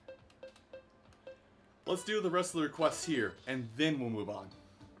 Let's do the rest of the requests here, and then we'll move on.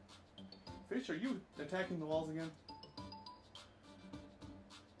 Fish, are you attacking the walls again?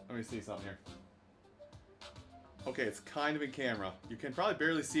 Let me see something here. Okay, it's kind of in camera. You can probably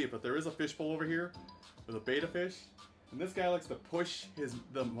barely see it, but there is a fishbowl over here with a beta fish. And this guy likes to push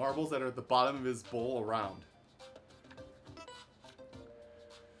the marbles that are at the bottom of his bowl around.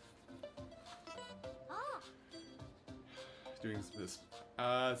 Doing this.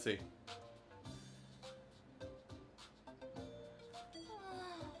 Let's see.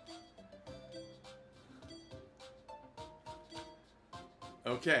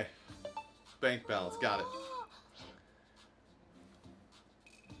 Okay. Bank balance. Got it.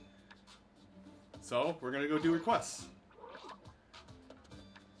 So, we're gonna go do requests.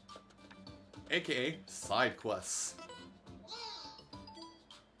 AKA side quests.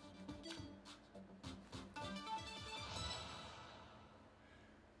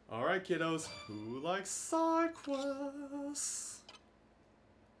 Alright, kiddos. Who likes side quests?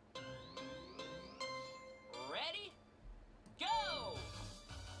 Ready? Go!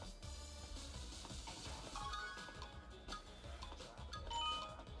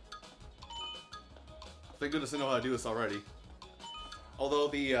 Thank goodness I know how to do this already.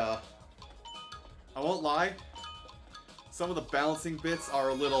 Although I won't lie, some of the balancing bits are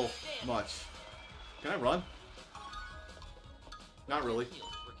a little much. Can I run? Not really.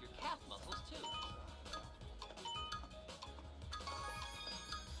 Heels work your calf muscles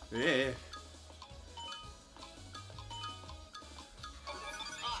too. Yeah.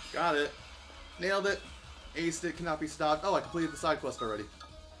 Got it. Nailed it. Aced it, cannot be stopped. Oh, I completed the side quest already.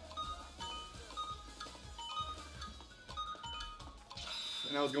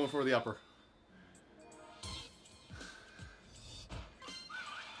 And I was going for the upper.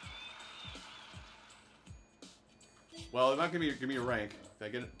 Well, it's not gonna give me a rank. Did I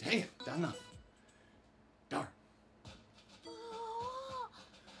get it? Dang it! Not enough. Darn.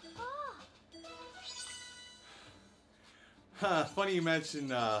 Huh, funny you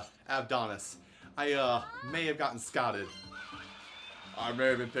mentioned Abdonis. I may have gotten scouted. I may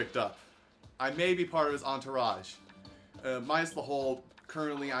have been picked up. I may be part of his entourage. Minus the whole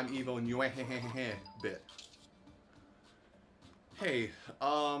currently I'm evil and you bit. Hey,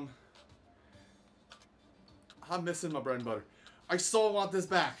 I'm missing my bread and butter. I so want this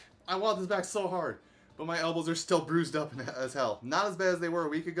back. I want this back so hard. But my elbows are still bruised up as hell. Not as bad as they were a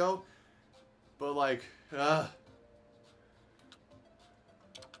week ago. But like,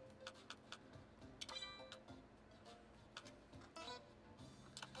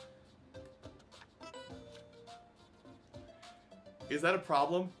 Is that a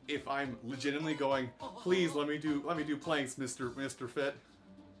problem if I'm legitimately going, please let me do planks, Mr. Fit?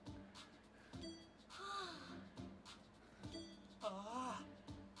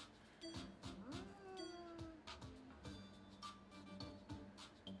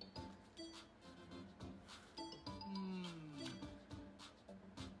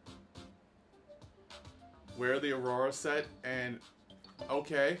 Wear the Aurora set and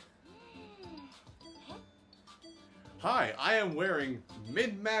okay. Hi, I am wearing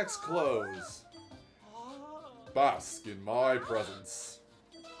min-max clothes. Bask in my presence.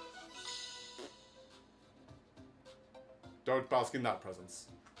 Don't bask in that presence.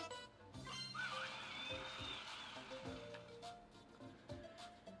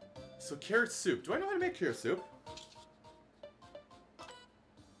 So carrot soup. Do I know how to make carrot soup?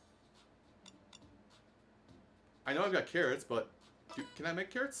 I know I've got carrots, but can I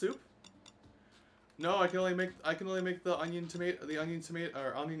make carrot soup? No, I can only make the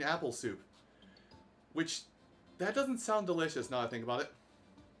onion apple soup. Which that doesn't sound delicious now I think about it.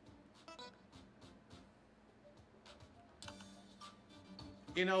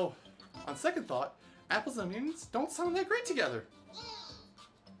 You know, on second thought, apples and onions don't sound that great together.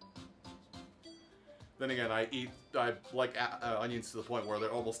 Then again, I like onions to the point where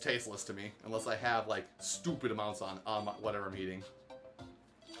they're almost tasteless to me, unless I have like stupid amounts on whatever I'm eating.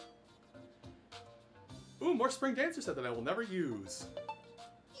 Ooh, more Spring Dancer set that I will never use.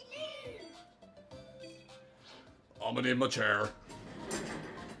 I'm gonna need my chair.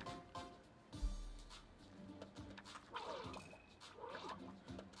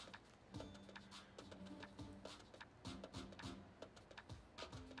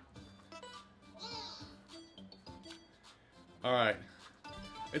 Alright.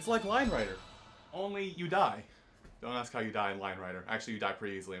 It's like Line Rider, only you die. Don't ask how you die in Line Rider. Actually, you die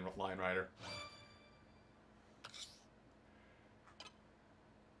pretty easily in Line Rider.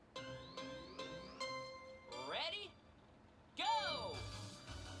 Ready? Go!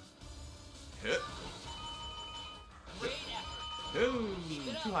 Hit. Great effort. Ooh,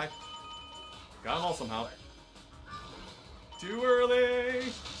 too high. Got them all somehow. Too early!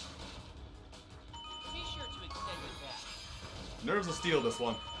 Be sure to extend your back. Nerves of steel, this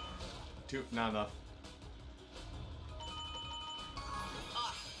one. Not enough.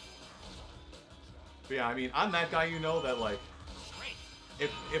 Awesome. But yeah, I mean, I'm that guy, you know, that like, Great.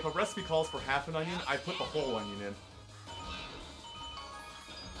 if a recipe calls for half an onion, I put the whole onion in.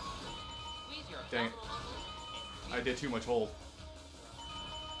 Squeeze your Dang it. abdominal muscles and I did too much hold.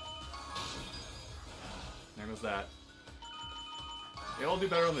 There goes that. It'll do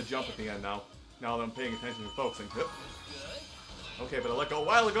better on the jump at the end now. Now that I'm paying attention and focusing. Yep. good. Okay, but I let go a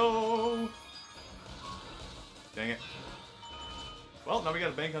while ago. Dang it. Well, now we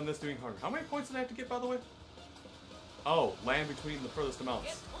gotta bank on this doing harder. How many points did I have to get, by the way? Oh, land between the furthest Get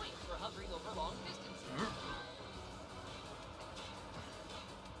amounts. points for hovering over long distances.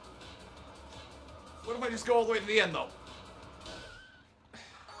 What if I just go all the way to the end, though?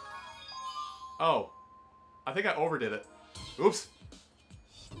 Oh. I think I overdid it. Oops.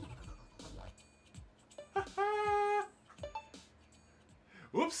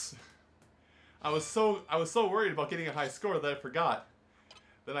 Oops. I was so worried about getting a high score that I forgot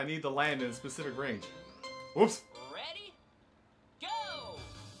that I need to land in a specific range. Whoops. Ready? Go!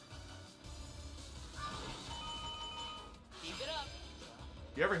 Keep it up.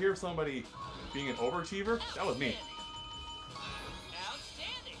 You ever hear of somebody being an overachiever? That was me.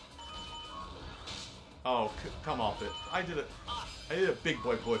 Outstanding. Oh, come off it. I did it. Awesome. I did a big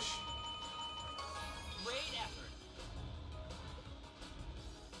boy push. Great effort.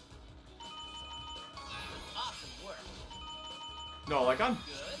 Awesome work. No, like Good.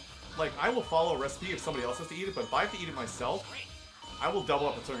 I will follow a recipe if somebody else has to eat it, but if I have to eat it myself, Great. I will double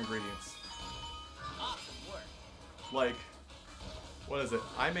up on certain ingredients. Awesome work. Like, what is it?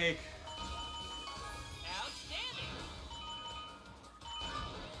 I make, Outstanding.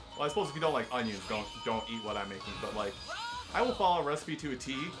 well, I suppose if you don't like onions, don't eat what I'm making, but like, Bravo. I will follow a recipe to a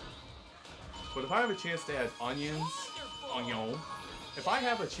T, but if I have a chance to add onions, onion, if I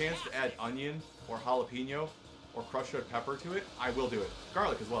have a chance to add onion or jalapeno or crushed red pepper to it, I will do it.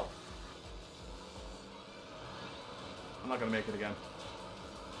 Garlic as well. I'm not gonna make it again.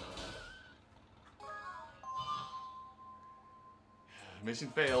 Mission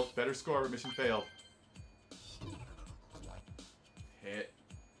failed. Better score, but mission failed. Hit.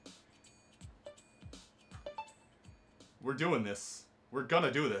 We're doing this. We're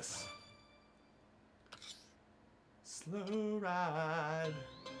gonna do this. Slow ride.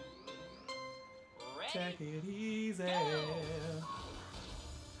 Ready? Take it easy. Go.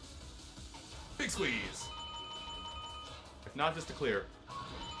 Big squeeze. If not, just to clear.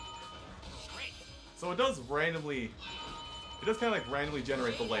 Great. So it does randomly. It does kind of like randomly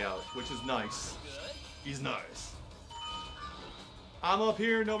generate the layout, which is nice. Good. He's nice. I'm up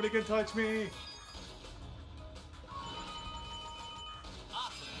here. Nobody can touch me.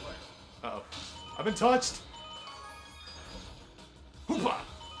 Awesome work. Uh-oh. I've been touched. Hoopa!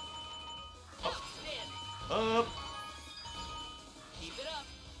 Outstanding. Up. Keep it up.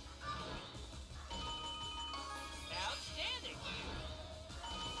 Outstanding.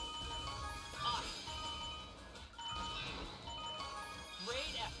 Awesome.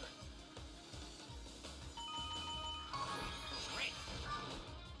 Great effort. Great.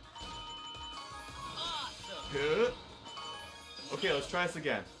 Awesome. Good. Okay, let's try this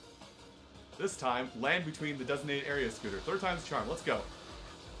again. This time, land between the designated area scooter. Third time's the charm. Let's go.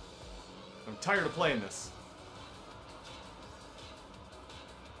 I'm tired of playing this.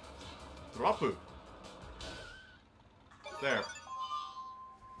 Dropu. There.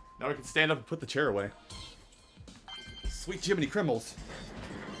 Now we can stand up and put the chair away. Sweet Jiminy Crimmels.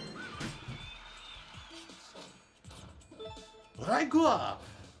 I go up.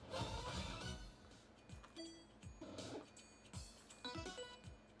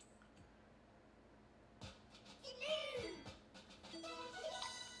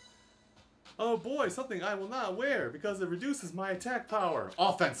 Oh boy, something I will not wear because it reduces my attack power.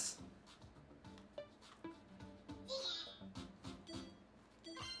 Offense.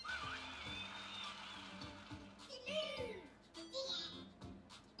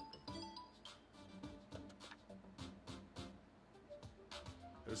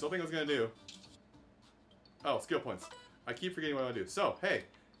 There's something I was gonna do. Oh, skill points. I keep forgetting what I want to do. So, hey,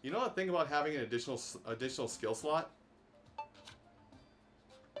 you know that thing about having an additional skill slot?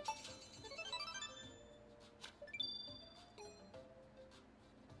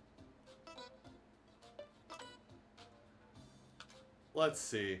 let's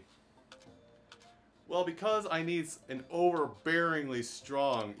see. Well, because I need an overbearingly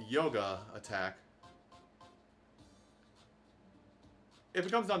strong yoga attack, if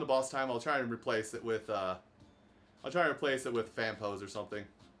it comes down to boss time, I'll try and replace it with fan pose or something.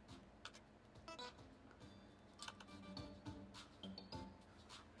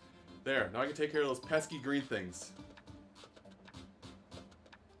 There, now I can take care of those pesky green things.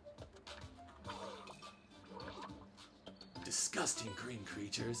 Disgusting green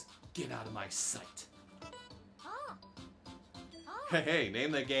creatures, get out of my sight. Ah. Hey, hey,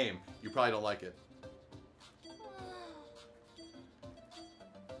 name the game. You probably don't like it.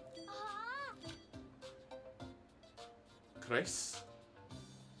 Cress?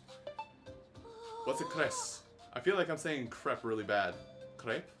 What's a cress? I feel like I'm saying crepe really bad.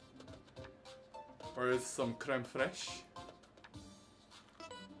 Crepe? Or is some creme fraiche?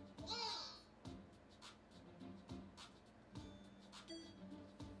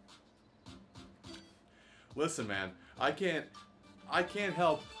 Listen, man, I can't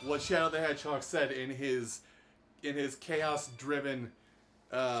help what Shadow the Hedgehog said in his chaos-driven.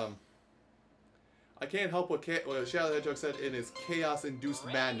 I can't help what Shadow the Hedgehog said in his chaos-induced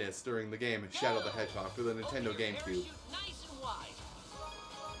madness during the game Shadow the Hedgehog for the Nintendo GameCube. Parachute nice and wide.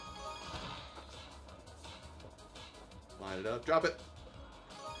 Line it up, drop it.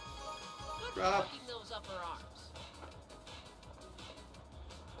 Good Drop. working those upper arms.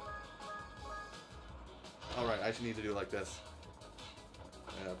 Alright, I should need to do it like this.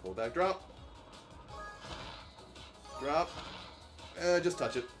 Pull back, drop. Drop. Just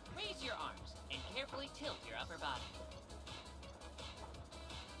touch it. Raise your arms and carefully tilt your upper body.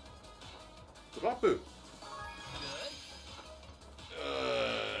 Drop it.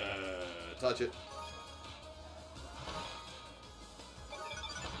 Good. Touch it.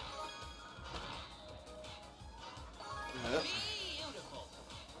 Yep. Beautiful.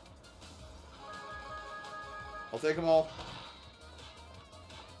 I'll take them all.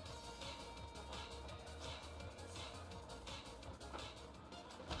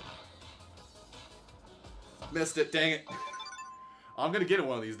 Missed it, dang it. I'm gonna get it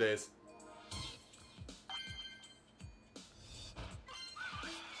one of these days.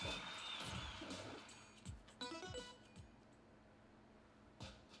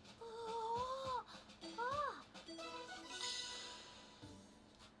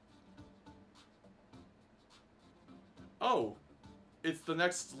 Oh, it's the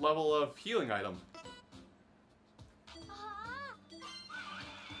next level of healing item.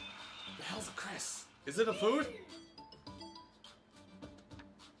 The hell's a cress? Is it a food?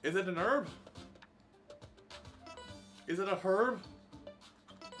 Is it an herb? Is it a herb?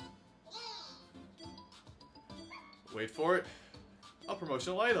 Wait for it. A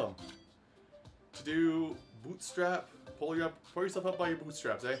promotional item. To do bootstrap. Pull yourself up by your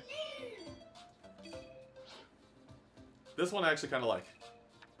bootstraps, eh? This one I actually kind of like.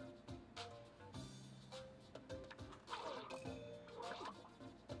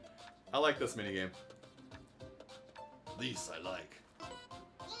 I like this minigame. These I like.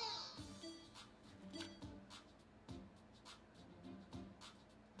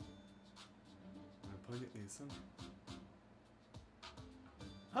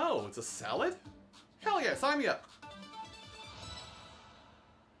 Oh, it's a salad? Hell yeah, sign me up!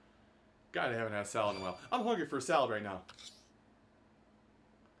 God, I haven't had a salad in a while. I'm hungry for a salad right now.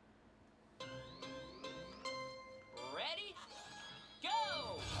 Ready?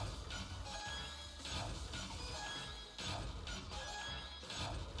 Go!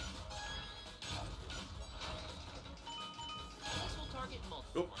 This will target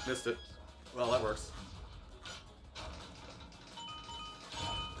multiple. Oop, missed it. Well, that works.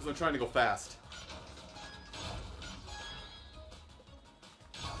 Because I'm trying to go fast.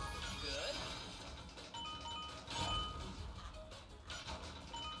 Good.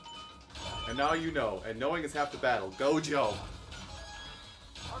 And now you know, and knowing is half the battle. Go, Joe!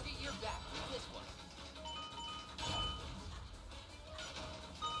 Target your back with this one.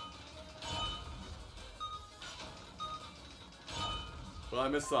 Well, I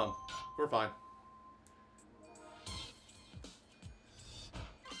missed some. We're fine.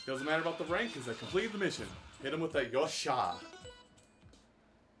 Doesn't matter about the rank, because I completed the mission. Hit him with that Yosha.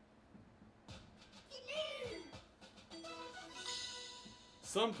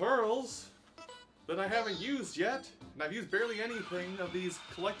 Some pearls that I haven't used yet, and I've used barely anything of these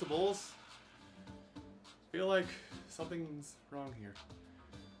collectibles. Feel like something's wrong here.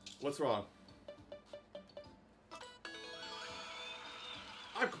 What's wrong?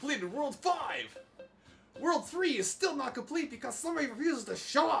 I've completed World 5! World 3 is still not complete because somebody refuses to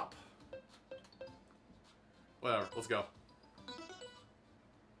show up! Whatever, let's go.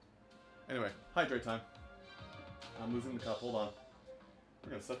 Anyway, hydrate time. I'm losing the cup. Hold on.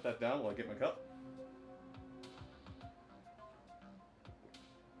 We're gonna set that down while I get my cup.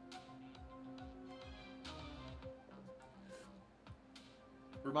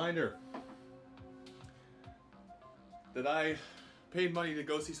 Reminder that I paid money to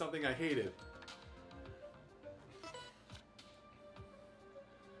go see something I hated.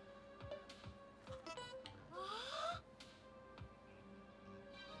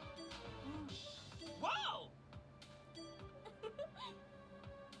 Whoa!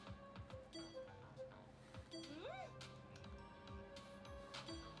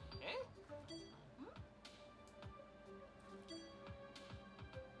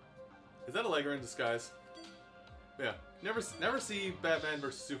 Is that a Allegra in disguise? Yeah. Never see Batman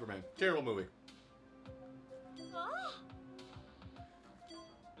vs Superman. Terrible movie. Whoa,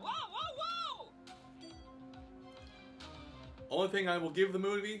 whoa, whoa! Only thing I will give the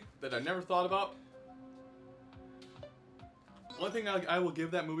movie that I never thought about. One thing I will give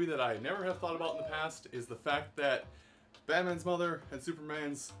that movie that I never have thought about in the past is the fact that Batman's mother and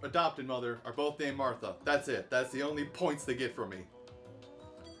Superman's adopted mother are both named Martha. That's it. That's the only points they get from me.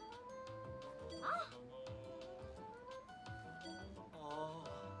 Oh.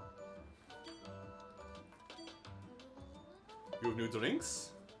 You have new drinks?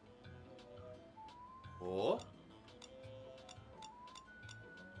 Oh.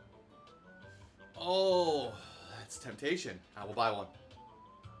 Oh, that's temptation. I will buy one.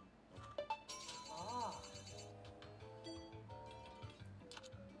 Ah.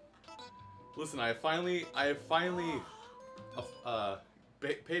 Listen, I have finally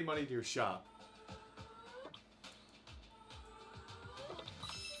paid money to your shop.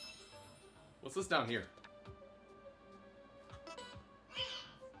 What's this down here?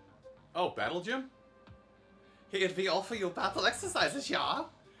 Oh, battle gym? Here we offer you battle exercises, yeah?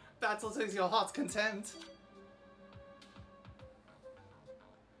 Battle is your heart's content.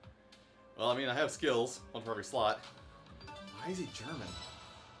 Well, I mean, I have skills, one for every slot. Why is he German?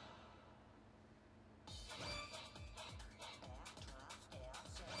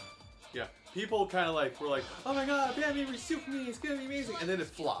 Yeah, people kind of like, were like, oh my god, Batman vs Superman, it's gonna be amazing, and then it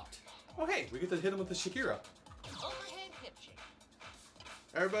flopped. Oh hey, we get to hit him with the Shakira. Overhead hip shake.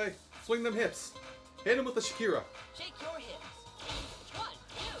 Everybody, swing them hips. Hit him with the Shakira. Shake your hips. 1,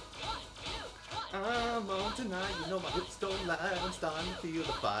 2, 1, 2, 1. I'm on tonight, you know my hips don't lie, I'm starting to feel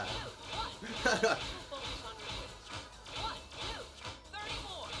the fire. Focus on your hips. 1, 2, 30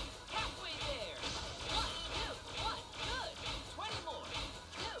 more. Halfway there. 1, 2, 1, good. 20 more.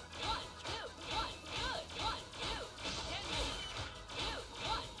 2, 1, 2, 1, good. 1, 2, 10 more. 2,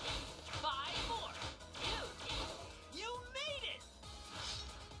 1, 5 more. 2. You made it.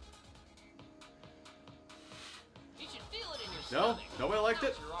 You should feel it in your No? stomach. Nobody liked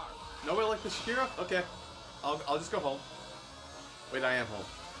it? Not your arms. Nobody like the Shakira? Okay. I'll just go home. Wait, I am home.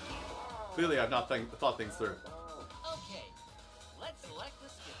 Clearly I've not thought things through. Okay, let's select the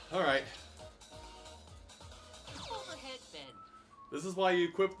skill. Alright. Overhead bend. This is why you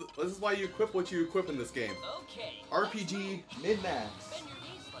equip what you equip in this game. Okay. RPG min-max. Bend your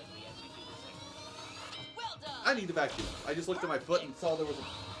knees slightly as you do this exercise. Well done. I need to vacuum. I just looked at my foot and saw there was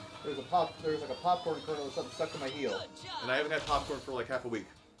like a popcorn kernel or something stuck to my heel. Good job. And I haven't had popcorn for like half a week.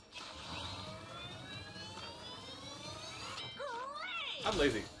 Great. I'm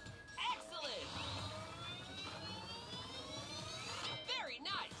lazy. Excellent. Very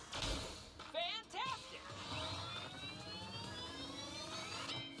nice. Fantastic.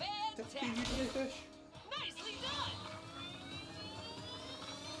 Fantastic. fish? Nicely done.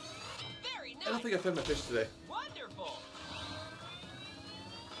 Very nice. I don't think I fed my fish today. Wonderful.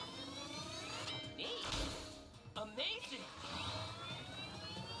 Neat. Amazing.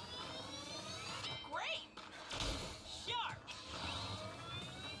 Great. Sharp.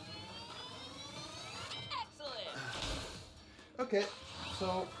 Excellent. Okay,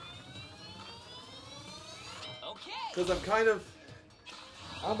 so Okay. because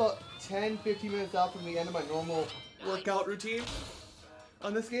I'm about 10-15 minutes out from the end of my normal workout routine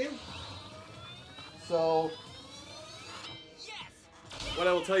on this game. So Yes. what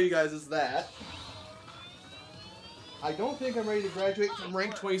I will tell you guys is that I don't think I'm ready to graduate from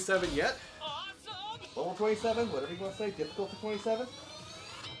rank 27 yet. Awesome. Level 27, whatever you want to say, difficulty 27.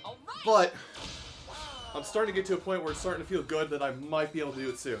 All right. But I'm starting to get to a point where it's starting to feel good that I might be able to do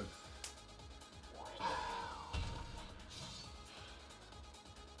it soon.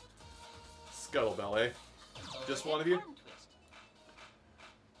 Scuttlebell, eh? Just one of you? Arm twist.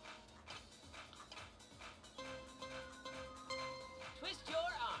 Twist your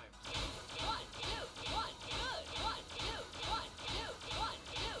arm. 1, 2, 1, good. 1, 2, 1, 2, 1,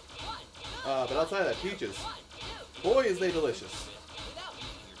 2, 1, But outside of that, peaches. Boy, is they delicious. Without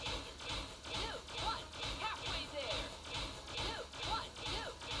using your shoulders. 2, 1, halfway there. 2, 1,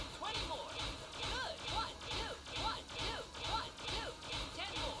 2, 20 more. Good. 1, 2, 1, 2, 1, 2, 10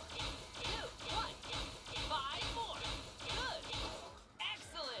 more. 2, 1, 5 more. Good.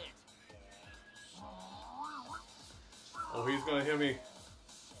 Excellent. Oh, he's gonna hit me. You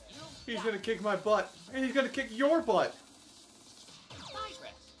He's got gonna kick my butt. And he's gonna kick your butt.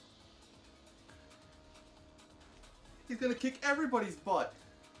 Digress. He's gonna kick everybody's butt.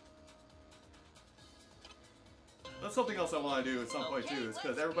 That's something else I want to do at some point too, is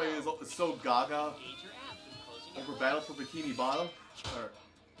because everybody is so gaga Gauge your abs with closing your over eyes. Battle for Bikini Bottom. Or,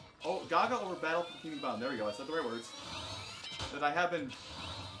 oh, gaga over Battle for Bikini Bottom. There we go. I said the right words. That I have been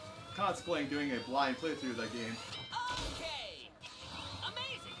contemplating doing a blind playthrough of that game. Okay.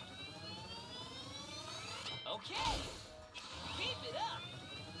 Amazing. Okay. Keep it up.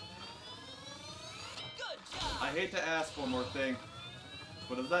 Good job. I hate to ask one more thing,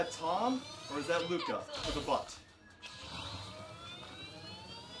 but is that Tom or is that Luca for the butt?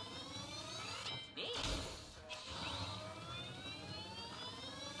 Me.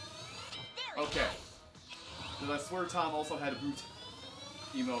 Very Okay. nice. Because I swear Tom also had a boot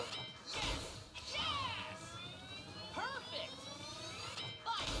emote. Yes. Yes. Perfect.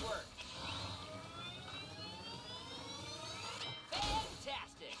 Fine work.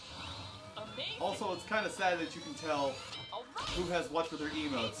 Fantastic. Amazing. Also, it's kind of sad that you can tell All right. who has what for their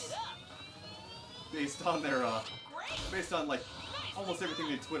emotes Keep it up. based on their Great. based on like Nicely almost everything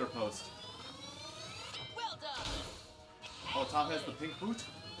they Twitter post. Well done. Oh, Tom has the pink boot.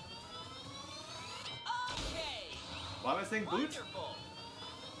 Okay. Why am I saying boot? Wonderful.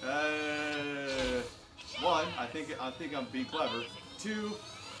 One, I think I'm being clever. Two,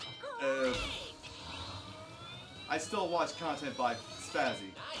 Great. I still watch content by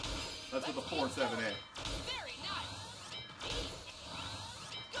Spazzy. Nice. That's with the Let's 4 and keep 7A. going. Very nice.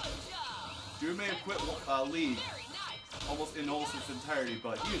 Good job. Dude may have quit League Very nice. almost in its entirety,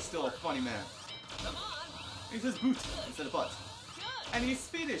 but he is still a funny man. Come on. He says boot instead of butt. Good. And he's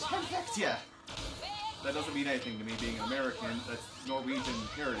Swedish. Perfect, yeah. That doesn't mean anything to me being an American. That's Norwegian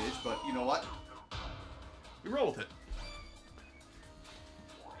heritage, but you know what? We roll with it.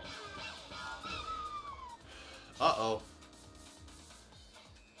 Uh-oh.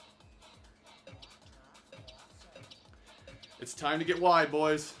 It's time to get wide,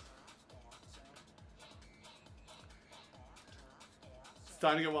 boys. It's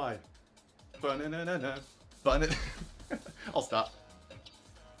time to get wide. Ba-na-na-na-na. Bun it. I'll stop.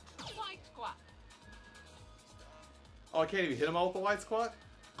 Wide squat. Oh, I can't even hit him all with the wide squat?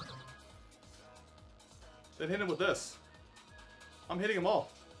 Then hit him with this. I'm hitting them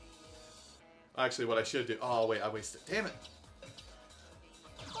all. Actually, what I should do... Oh, wait, I wasted... Damn it.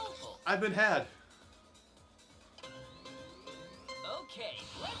 Vocal. I've been had. Okay,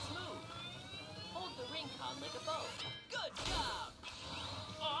 let's move. Hold the ring con like a bow. Good job.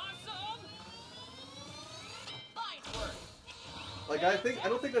 Awesome. Fine work. Like, I think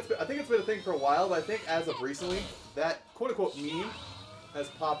it's been a thing for a while, but I think as of recently, that quote-unquote meme has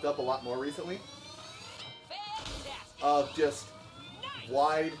popped up a lot more recently Fantastic. of just Nice.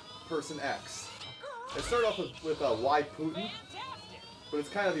 wide person X. It started off with wide Putin, Fantastic. but it's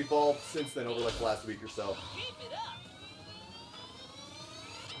kind of evolved since then over like the last week or so. Keep it up.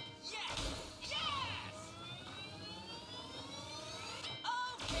 Yes. Yes.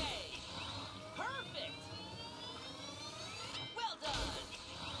 Okay. Perfect. Well done.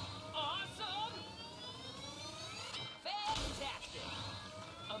 Awesome. Fantastic.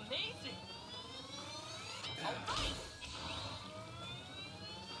 Amazing. All right.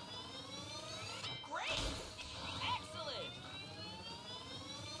 Great. Excellent.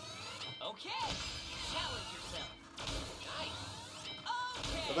 Okay. Challenge yourself. Nice.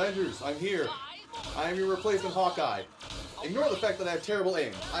 Okay. Avengers, I'm here. 5 more. I am your replacement Hawkeye. Ignore the fact that I have terrible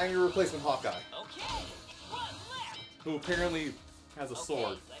aim. I am your replacement Hawkeye, Okay. One left. who apparently has a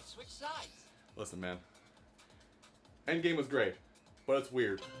sword. Okay, let's switch sides. Listen, man. Endgame was great, but it's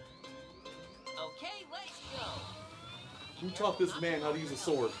weird. Okay, let's go. Who taught this man how to use a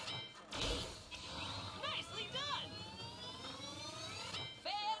sword? Me. Nicely done.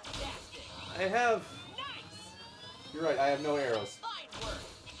 Fantastic. I have... Nice. You're right, I have no arrows. Fine work.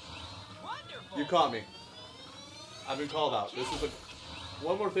 Wonderful. You caught me. I've been called out. This is a...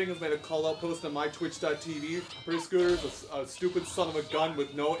 One more thing is made a call-out post on my Twitch.tv. Pretty Scooter's a stupid son of a gun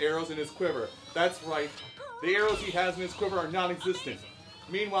with no arrows in his quiver. That's right. The arrows he has in his quiver are non-existent.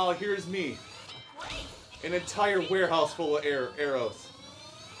 Meanwhile, here's me. Great. An entire warehouse full of arrows.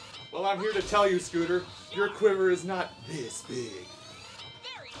 Well, I'm here to tell you, Scooter, your quiver is not this big.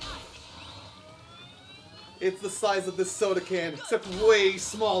 Very nice. It's the size of this soda can, except way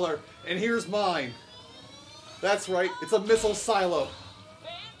smaller. And here's mine. That's right, it's a missile silo.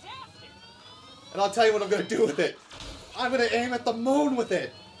 Fantastic! And I'll tell you what I'm gonna do with it. I'm gonna aim at the moon with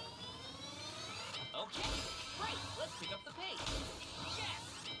it. Okay, great. Let's pick up the pace. Yes!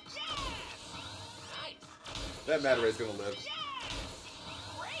 Yes! Nice. That Manta Ray's gonna live. Yes!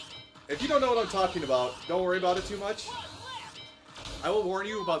 Great! If you don't know what I'm talking about, don't worry about it too much. One left! I will warn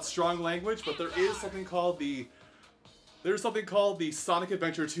you about strong language, but there is something called the Sonic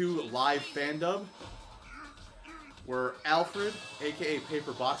Adventure 2 live fan dub, where Alfred, aka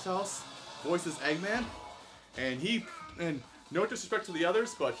Paper Box House, voices Eggman, and no disrespect to the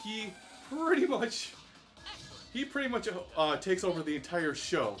others, but he pretty much takes over the entire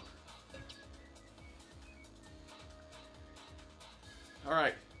show. All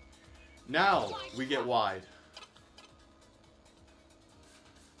right, now we get wide.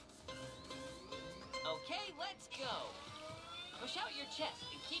 Okay, let's go. Push out your chest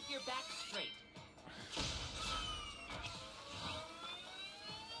and keep your back straight.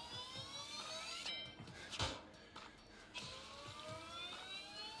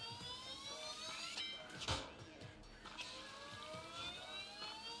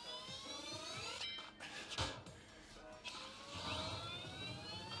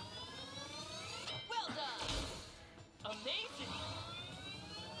 Well done. Amazing.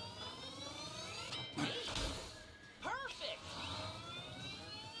 Great. Perfect.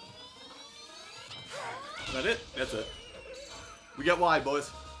 Is that it? That's it. We get wide, boys.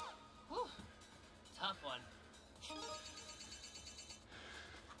 Whew. Tough one.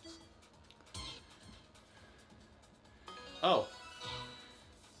 Oh.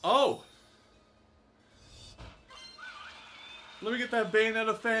 Oh! Let me get that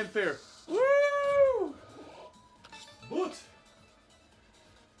Bayonetta fanfare. Woo! What?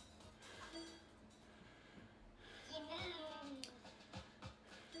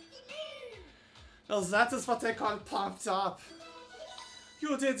 Now that is what I call pumped up.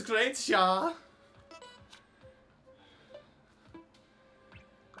 You did great, Sha.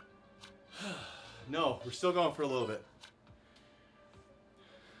 No, we're still going for a little bit.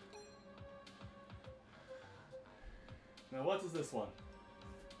 Now what is this one?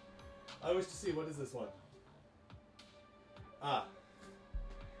 I wish to see, what is this one? Ah.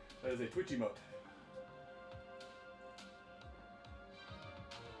 That is a Twitch emote.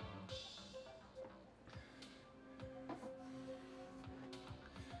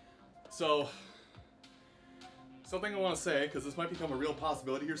 So, something I want to say, because this might become a real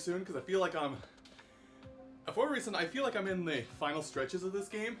possibility here soon, because I feel like for whatever reason, I feel like I'm in the final stretches of this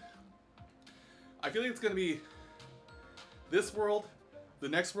game. I feel like it's going to be this world, the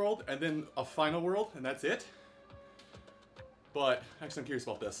next world, and then a final world, and that's it. But, actually I'm curious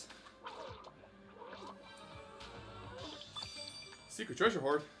about this. Secret treasure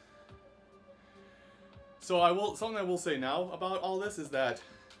hoard. So something I will say now about all this is that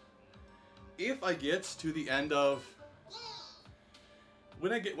if I get to the end of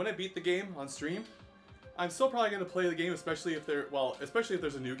when I beat the game on stream, I'm still probably going to play the game, especially if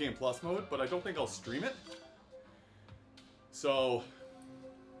there's a new game plus mode, but I don't think I'll stream it. So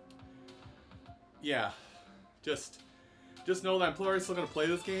yeah, just know that I'm probably still going to play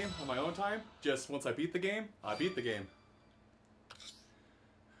this game on my own time. Just once I beat the game, I beat the game.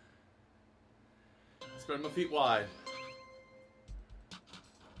 Spread my feet wide.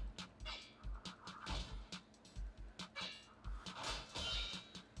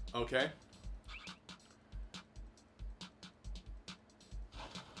 Okay.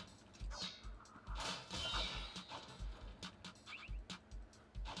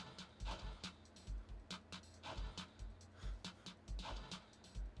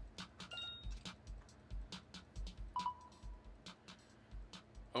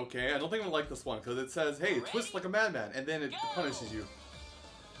 Okay, I don't think I like this one because it says, hey, twist like a madman, and then it punishes you.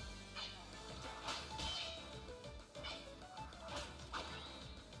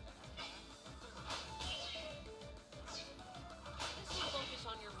 Just focus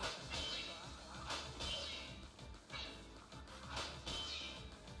on your wrist.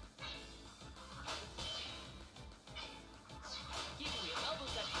 Keeping your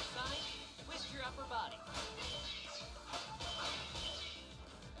elbows at your side, twist your upper body.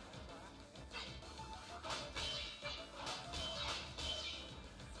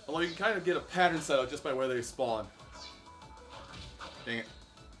 Although you can kind of get a pattern set out just by where they spawn. Dang it.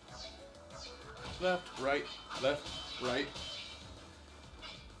 Left, right, left, right.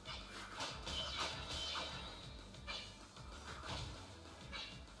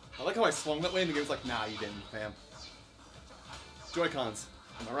 I like how I swung that way and the game's like, nah, you didn't, fam. Joy-Cons.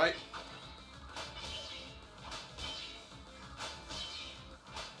 Am I right?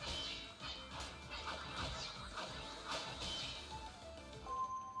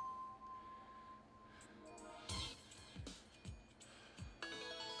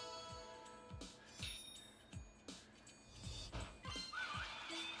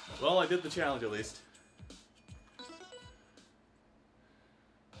 Well, I did the challenge at least.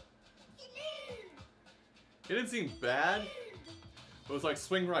 It didn't seem bad. It was like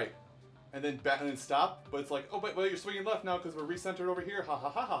swing right, and then back and then stop. But it's like, oh wait, well you're swinging left now because we're recentered over here. Ha ha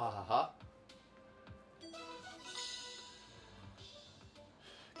ha ha ha ha.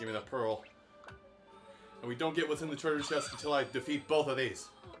 Give me the pearl. And we don't get what's in the treasure chest until I defeat both of these.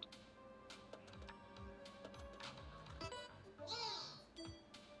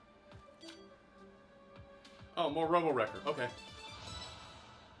 Oh, more Robo-Wrecker. Okay.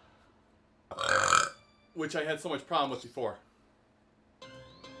 Which I had so much problem with before.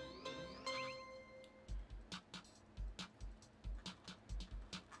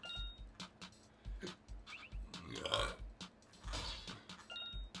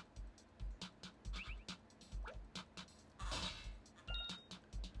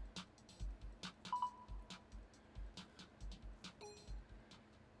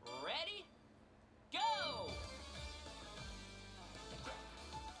 Ready? Go!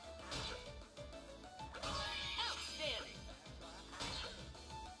 Outstanding!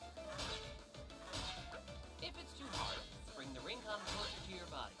 If it's too hard, bring the ring con closer to your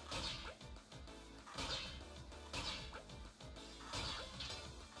body.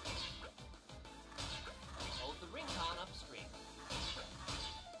 Hold the ring con upstream.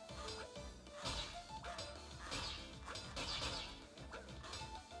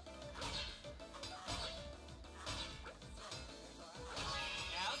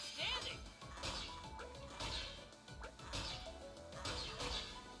 Outstanding!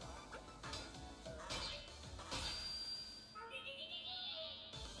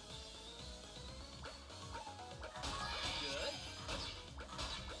 Good.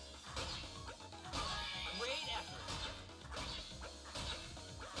 Great effort.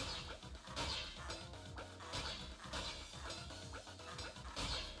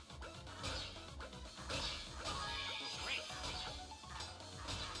 Great.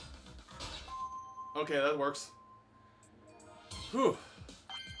 Okay, that works. Whew.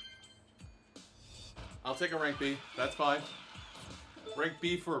 I'll take a rank B. That's fine. Rank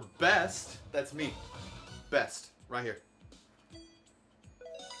B for best. That's me. Best. Right here.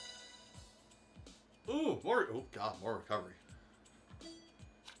 Ooh, more. Oh, God, more recovery.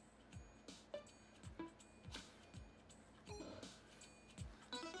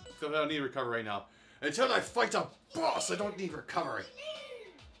 Except I don't need recovery right now. Until I fight a boss, I don't need recovery.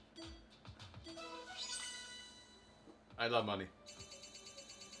 I love money.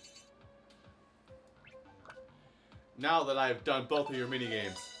 Now that I've done both of your mini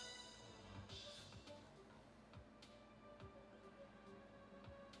games.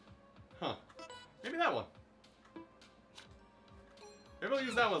 Huh. Maybe that one. Maybe I'll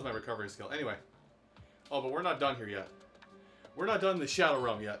use that one as my recovery skill. Anyway. Oh, but we're not done here yet. We're not done in the Shadow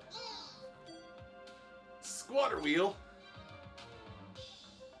Realm yet. Squatter Wheel.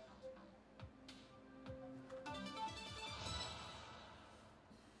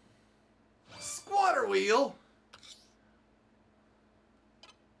 Squatter Wheel.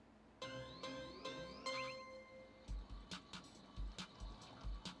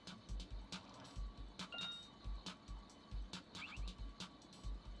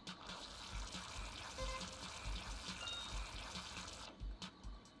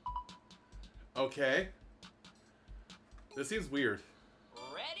 Okay. This seems weird.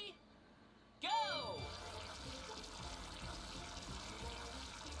 Ready? Go!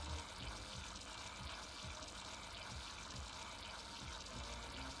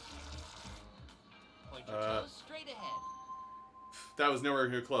 Point your toes straight ahead. That was nowhere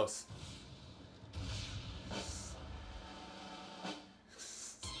near close.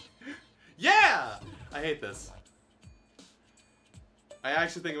 Yeah! I hate this. I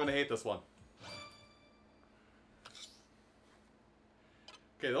actually think I'm gonna hate this one.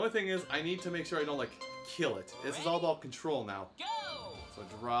 Okay, the only thing is, I need to make sure I don't, like, kill it. This is all about control now. Go! So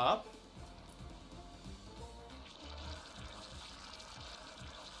drop.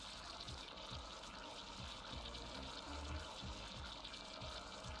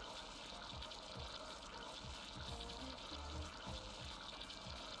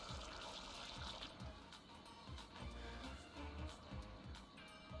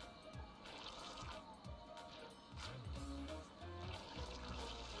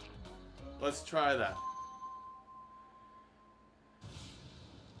 Let's try that.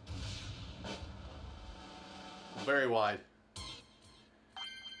 Very wide.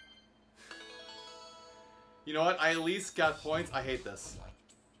 You know what? I at least got points. I hate this.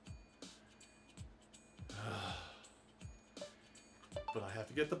 But I have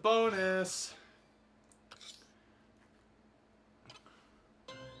to get the bonus.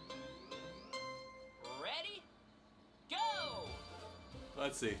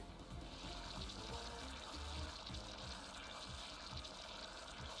 Let's see.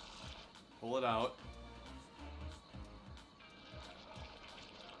 Pull it out.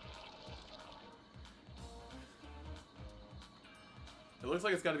 It looks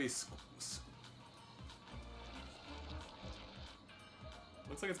like it's got to be. Looks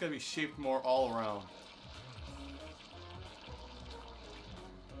like it's got to be shaped more all around.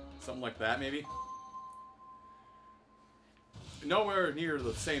 Something like that, maybe. Nowhere near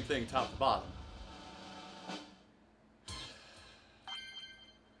the same thing top to bottom.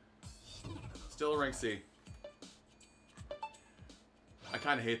 Still a rank C. I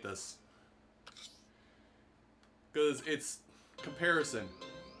kind of hate this. Because it's comparison.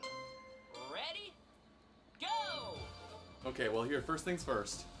 Ready? Go! Okay, well here, first things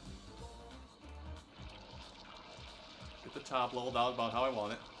first. Get the top leveled out about how I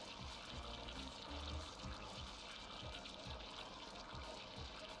want it.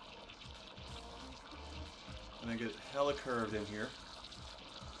 And then get it hella curved in here.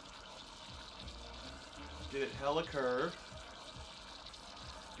 Get it hella curved.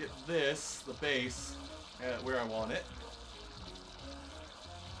 Get this, the base, at where I want it.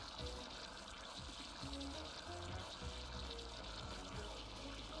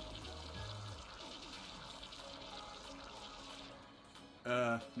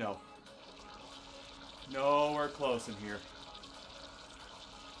 No. Nowhere close in here.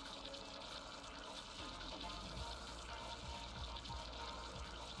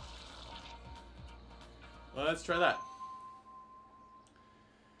 Let's try that.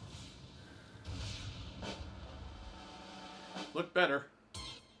 Look better.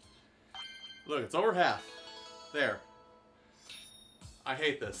 Look, it's over half. There. I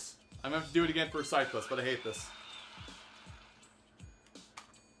hate this. I'm gonna have to do it again for Cyclist, but I hate this.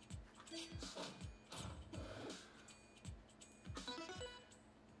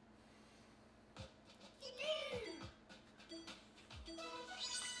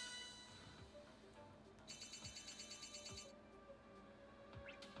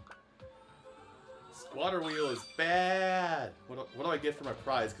 Water wheel is bad. What do I get for my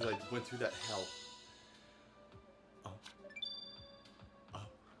prize? Because I went through that hell. Oh. Oh.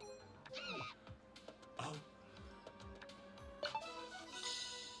 Oh.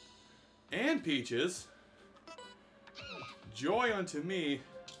 And peaches. Joy unto me.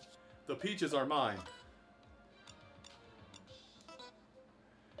 The peaches are mine.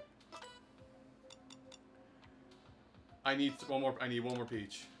 I need one more. I need one more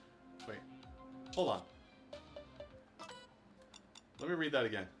peach. Wait. Hold on. Let me read that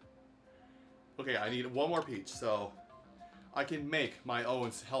again. Okay, I need one more peach, so I can make my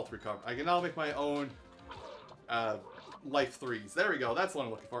own health recovery. I can now make my own life 3s. There we go. That's what I'm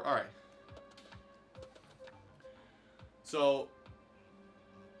looking for. All right. So,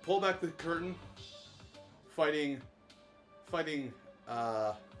 pull back the curtain. Fighting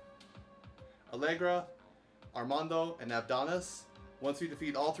Allegra, Armando, and Abdonis. Once we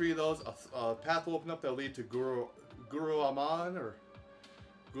defeat all 3 of those, a path will open up that will lead to Guru Aman or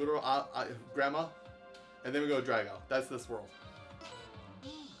Guru Grandma, and then we go to Drago. That's this world.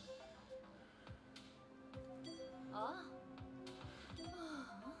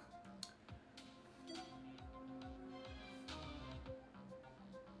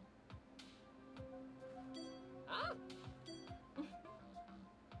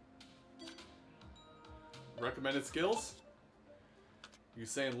 Recommended skills? You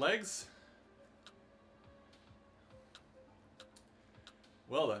saying legs?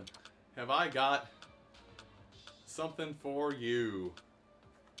 Well then, have I got something for you?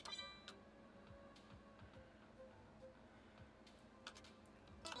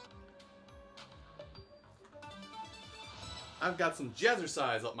 I've got some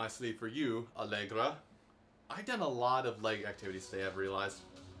jazzercise up my sleeve for you, Allegra. I've done a lot of leg activities today, I've realized.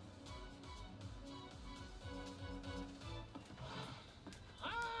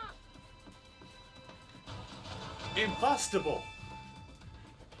 Impossible!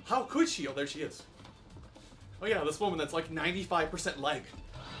 How could she? Oh, there she is. Oh yeah, this woman that's like 95% leg.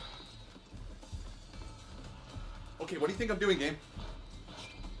 Okay, what do you think I'm doing, game?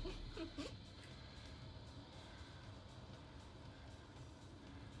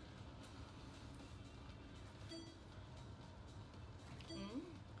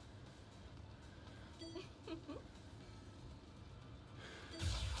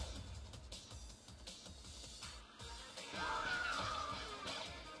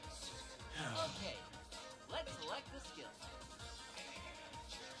 Okay, let's select the skill.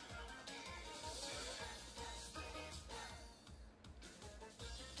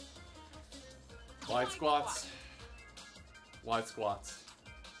 Wide squats. Wide squats.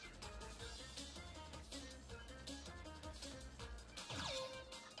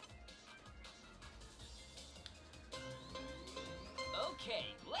 Okay,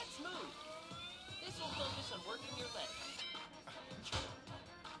 let's move. This will focus on working your legs.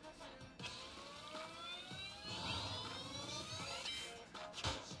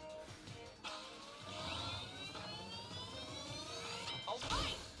 All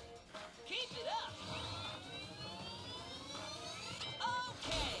right. Keep it up.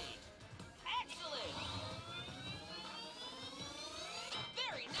 Okay. Excellent.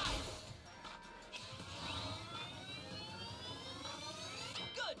 Very nice.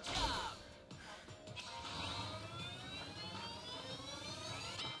 Good job.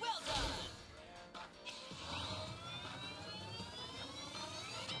 Well done.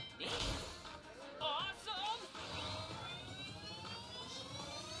 Neat. Awesome.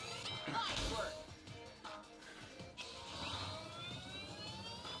 Nice work.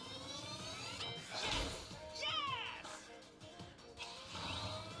 Yes! Yes!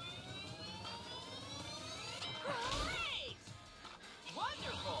 Great!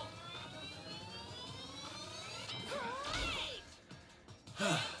 Wonderful! Great!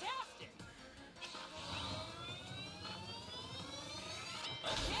 Fantastic!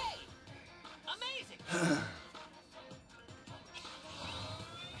 Okay! Amazing!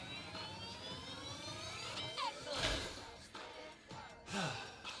 Excellent!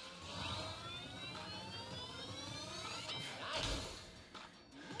 Nice!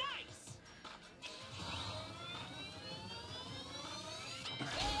 Nice!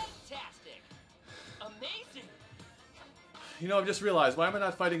 Fantastic! Amazing! You know, I've just realized, why am I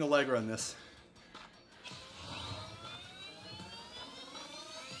not fighting Allegra on this?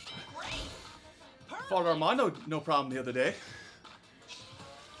 Great! Perfect! Fought Armando, no problem the other day.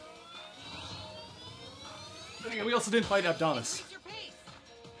 Then again, we also didn't fight Abdonis. Increase your pace!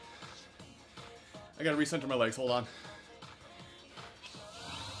 I gotta recenter my legs, hold on.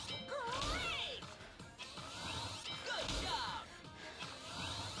 Great! Good job!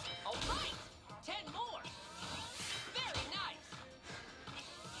 All right! 10 more! Very nice!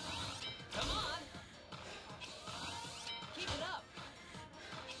 Come on! Keep it up!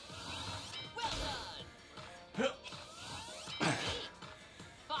 Well done! 8.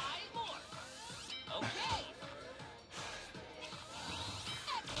 5 more! Okay!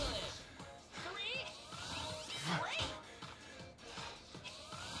 Excellent! 3! Great!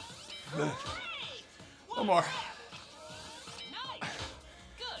 Great! One more. Nice!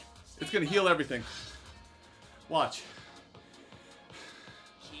 Good! It's gonna heal everything. Watch.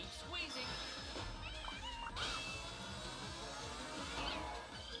 Keep squeezing.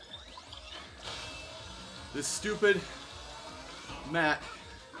 This stupid mat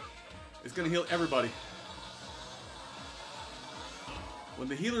is gonna heal everybody. When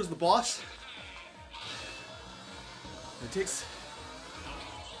the healer's the boss, it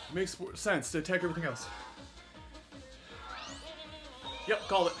makes sense to attack everything else. Yep,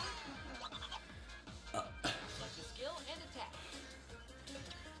 called it. Select a skill and attack.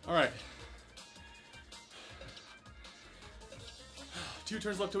 Alright. 2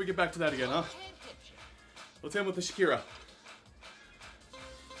 turns left till we get back to that again, huh? And hip shake. Let's end with the Shakira.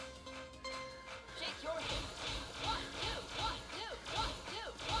 Shake your hips. 1, 2, 1, 2, 1, 2,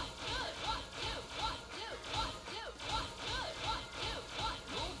 1, good. 1, 2, 1, 2, 1, 2, 1, good. 1, 2, 1.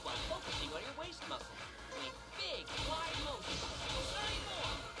 Move while focusing on your waist muscle. Make big, wide motions. 30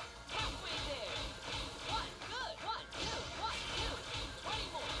 more. Halfway there. 1, good. 1, 2, 1, 2.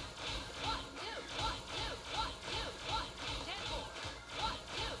 20 more. 1, 2, 1, 2, 1, 2, 1. 10 more. 1,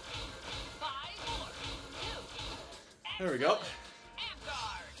 2, 5 more. 2. There we go. Amp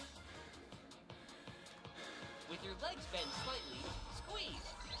guard. With your legs bent slightly, squeeze.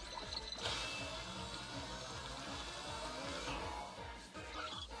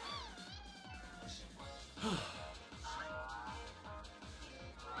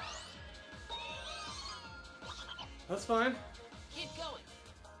 That's fine. Keep going.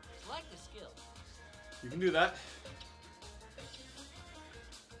 Select a skill. You can do that.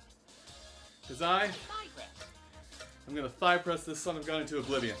 Because Thigh press. I'm gonna thigh press this son of a gun into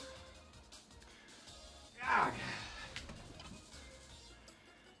oblivion. Ah.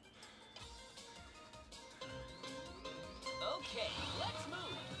 Okay, let's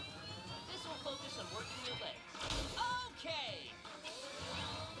move. This will focus on working your legs. Okay.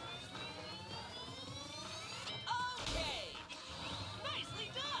 Okay. Nicely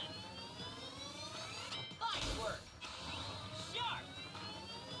done. Fine work. Sharp.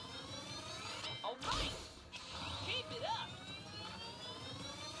 All right. Keep it up.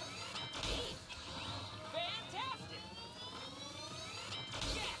 Neat. Fantastic.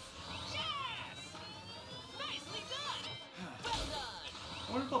 Yes. Yes. Nicely done. Well done.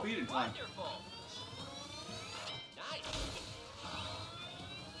 I wonder if I'll beat it in time. Wonderful. Nice.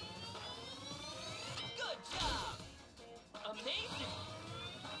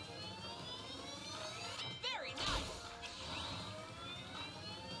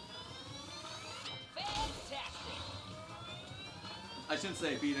 shouldn't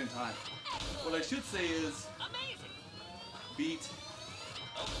say beat in time. What I should say is Amazing. beat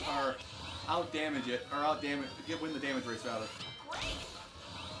Okay. or out damage it, or out damage, win the damage race rather. Great.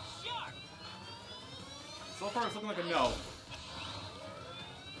 Sharp. So far it's looking like a no.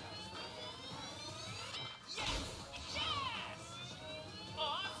 Yes. Yes.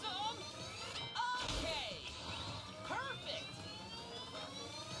 Awesome. Okay. Perfect.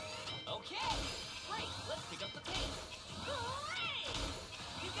 Okay. Great. Let's pick up the pace. Great.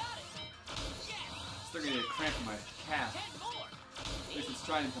 You got it. Yes. Still gonna get a cramp in my calf. 10 more. At least it's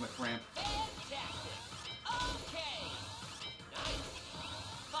trying to become a cramp. Fantastic. Okay. Nice.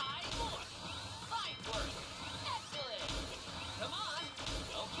 5 more. Fine work. Excellent. Come on.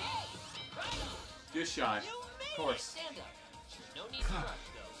 Okay. Right on. Just shy. You made Of course. it. Stand up. No need to rush,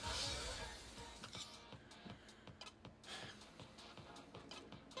 though.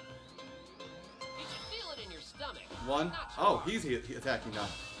 You should feel it in your stomach. One. Not Oh, too he's attacking now.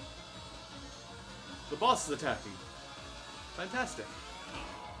 The boss is attacking. Fantastic.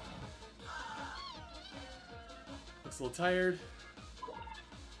 Looks a little tired.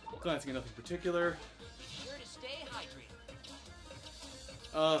 Glancing at nothing particular. Be sure to stay hydrated.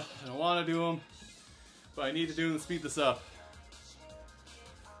 I don't want to do them, but I need to do them to speed this up.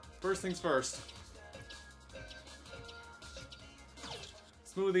 First things first.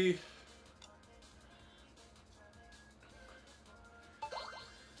 Smoothie.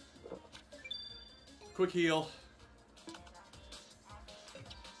 Quick heal.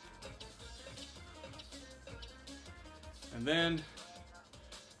 And then,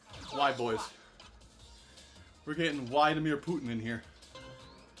 wide boys. We're getting Vladimir Putin in here.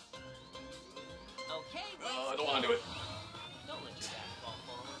 Okay, Oh, I let's don't want to do it. Don't let your back fall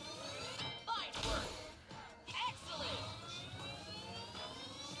forward. Fine work. Excellent.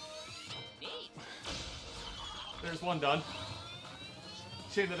 Neat. There's one done.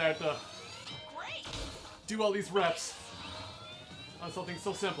 Shame that I have to Great. do all these reps on something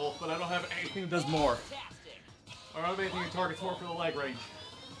so simple, but I don't have anything that does more. Fantastic. Or I don't have anything that targets more for the leg range.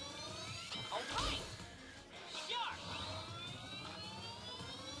 All right. Sharp.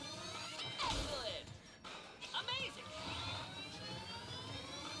 Excellent. Amazing.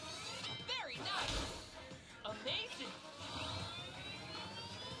 Very nice. Amazing.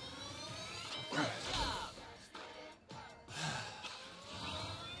 Good job.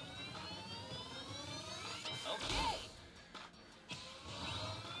 Okay.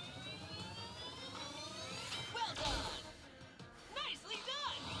 Well done. Nicely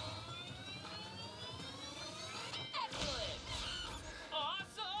done. Excellent.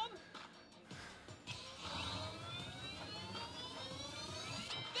 Awesome.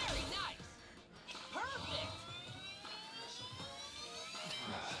 Very nice. Perfect.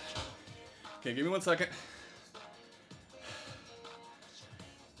 Okay, give me 1 second.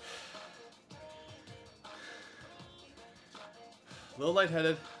 A little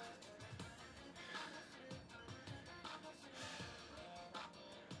lightheaded.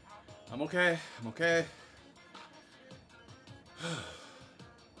 I'm okay. I'm okay.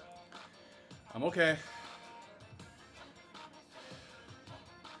 I'm okay.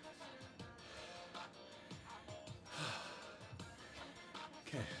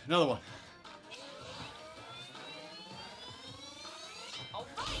 Okay, another one. All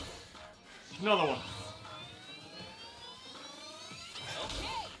right. Another one.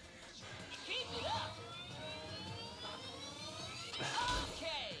 Okay. Keep it up.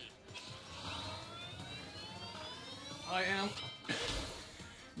 Okay. I am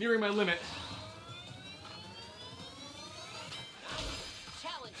nearing my limit. Nice.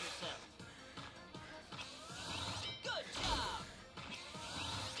 Challenge yourself. Good job.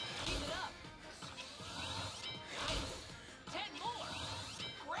 Keep it up. Nice. 10 more.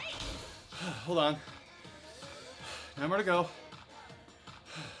 Great. Hold on. Now more to go.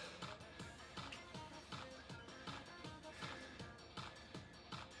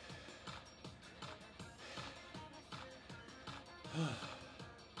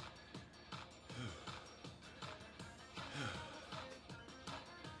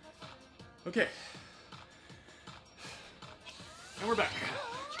 Okay. And we're back.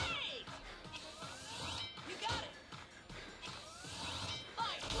 Great. You got it.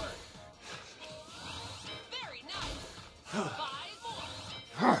 Fine work. Very nice. 5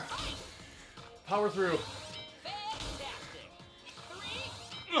 more. Right. Power through. Fantastic.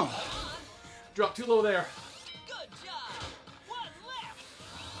 3. Come on. Drop too low there. Good job. 1 left.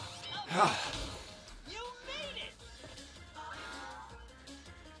 Okay. You made it.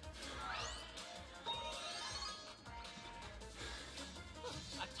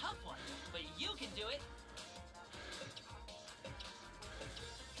 A tough one, but you can do it.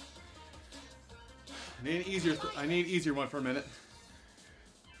 I need an easier one for a minute.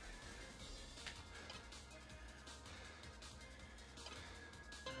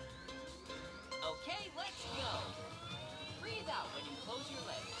 Okay, let's go. Breathe out when you close your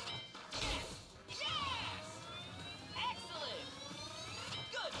legs. Yes! Yes! Excellent!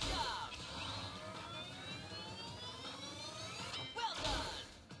 Good job! Well done!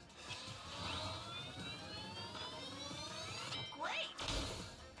 Great!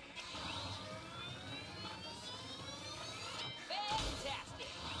 Fantastic!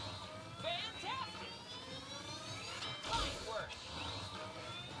 Fantastic! Fine work!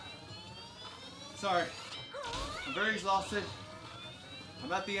 Sorry, I'm very exhausted.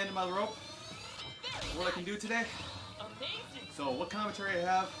 I'm at the end of my rope. Very What I can do today. amazing! So what commentary I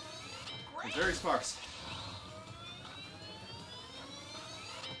have is Great! very sparse.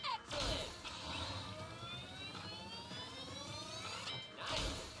 Excellent! Nice!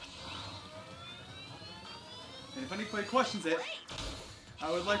 And if anybody questions it, Great!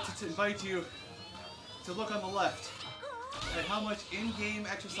 I would like to invite you to look on the left at how much in-game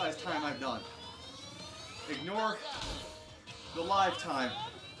exercise time I've done. Ignore the live time.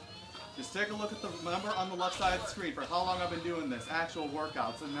 Just take a look at the number on the left side of the screen for how long I've been doing this, actual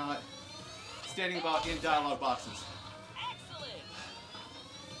workouts, and not standing about in dialogue boxes. Excellent!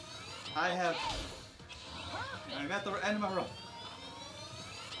 I have, Perfect! I'm at the end of my rope.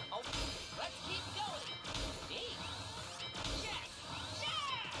 Oh, let's keep going. Neat. Yes!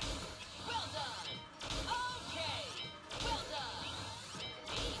 Yes! Well done. Okay. Well done.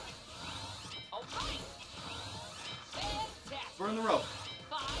 Neat. All right. Fantastic. Burn the rope.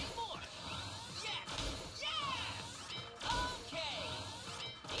 5 more. Yes! Yes! Okay.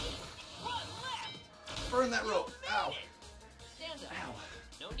 Neat. 1 left. Burn that rope. Ow. Stand up. Ow.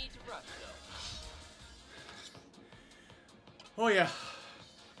 No need to rush, though. Oh yeah.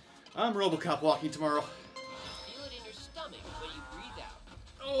 I'm Robocop walking tomorrow. Feel it in your stomach when you breathe out.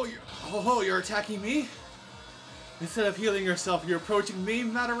 Oh, you're attacking me? Instead of healing yourself, you're approaching me,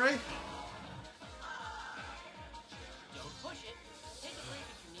 Mataray? Don't push it. Take a break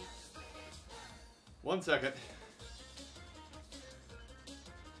if you need to. 1 second.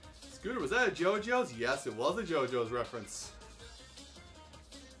 Scooter, was that a JoJo's? Yes, it was a JoJo's reference.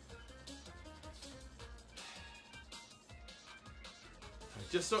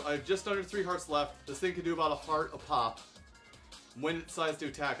 I've just under 3 hearts left. This thing can do about a heart a pop. When it decides to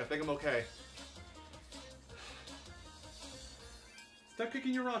attack, I think I'm okay. Stop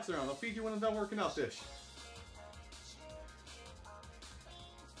kicking your rocks around. I'll feed you when I'm done working out, fish.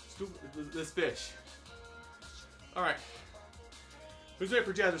 This fish. Alright. Who's ready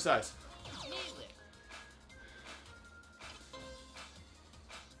for jazzercise? Nail it.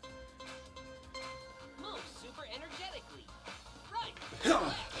 Move super energetically. Right. Left.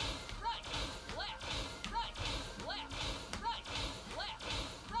 Right. Left. Right. Left. Right. Left.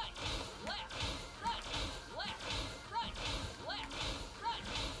 Right. Left. Right. Left. Right. Left. Right.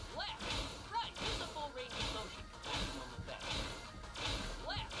 Left. Right. Use the full range of motion. Maximum effect.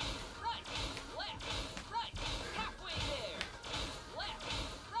 Left. Right. Left. Right. Halfway there. Left.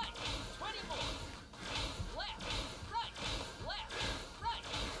 Right. 20 more. Left. Right. Left. Right.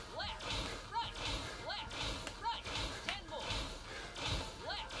 Left. Right. Left. Right. 10 more.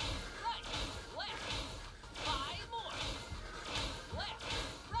 Left. Right. Left. 5 more. Left.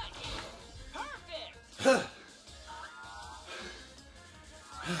 Right. Perfect.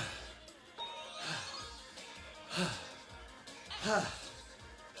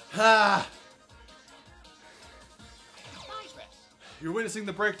 Ah! Nice rest. You're witnessing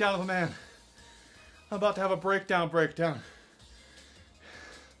the breakdown of a man. I'm about to have a breakdown. Okay,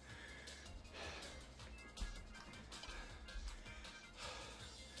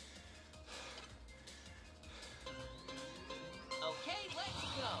 let's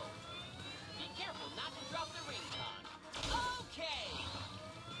go. Be careful not to drop the ring con. Okay.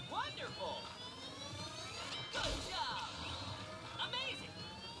 Wonderful. Good job. Amazing.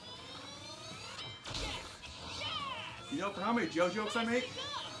 Yes. Yes. You know, for how many JoJo's I make, Nicely done.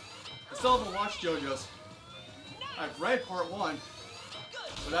 I still haven't watched JoJo's. Nice. I've read part 1, Good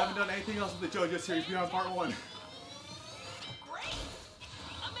but I haven't job. done anything else with the JoJo series beyond part 1. Great.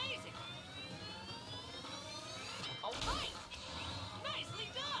 Amazing. All right. Nicely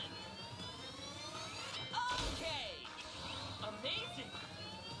done. Okay. Amazing.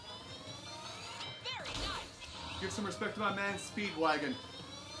 Very nice. Give some respect to my man Speedwagon.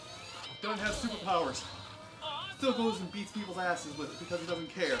 Doesn't have superpowers. Awesome. Still goes and beats people's asses with it because he doesn't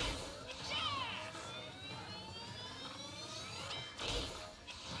care. Yes.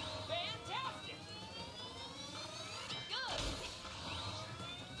 Fantastic. Good.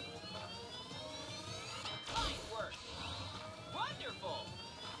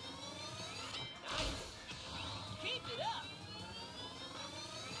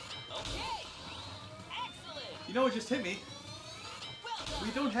 You know what just hit me? Well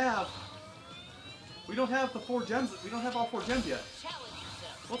done. We don't have the 4 gems. We don't have all 4 gems yet. Challenge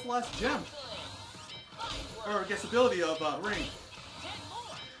yourself. What's the last gem? Good. Fine work. Or I guess ability of ring. 10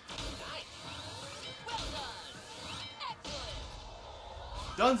 more. Nice. Well done.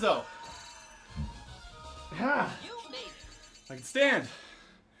 Excellent. Dunzo. Yeah. You made it. I can stand.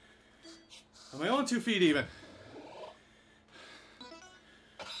 On my own 2 feet even.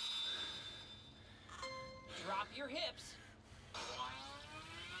 Drop your hips.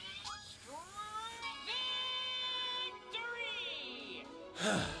 Victory!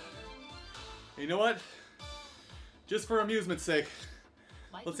 You know what? Just for amusement's sake,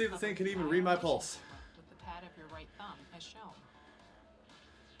 Lightly let's see if this cover thing can the even read my dial pulse. with the pad of your right thumb as shown.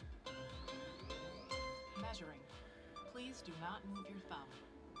 Measuring. Please do not move your thumb.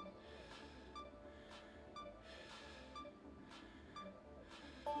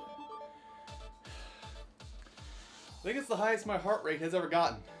 I think it's the highest my heart rate has ever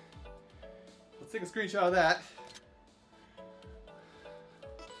gotten. Let's take a screenshot of that.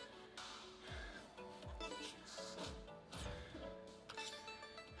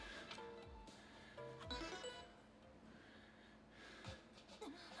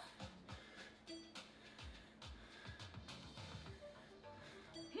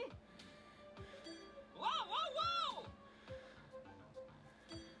 Whoa, whoa, whoa!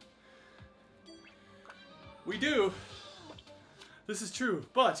 We do. This is true,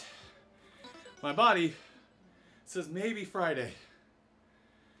 but my body says maybe Friday.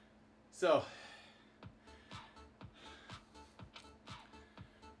 So,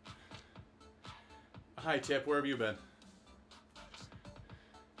 hi Tip, where have you been?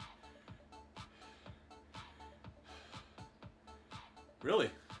 Really?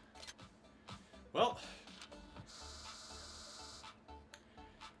 Well,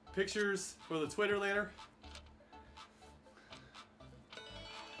 pictures for the Twitter later.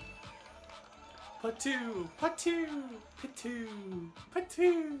 Patu, patu, patu,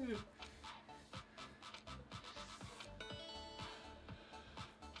 patu.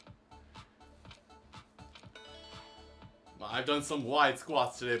 I've done some wide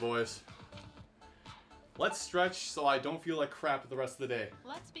squats today, boys. Let's stretch so I don't feel like crap the rest of the day.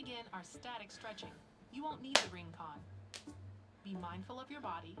 Let's begin our static stretching. You won't need the ring con. Be mindful of your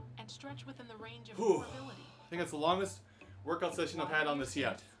body and stretch within the range of Whew. your ability. I think that's the longest workout session I've had on this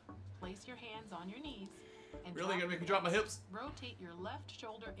yet. Place your hands on your knees and Really gonna make me drop my hips? rotate your left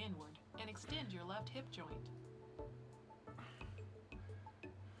shoulder inward and extend your left hip joint.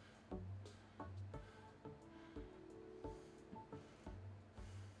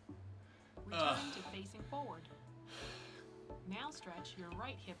 Return to facing forward. Now stretch your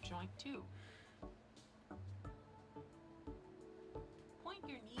right hip joint too. Point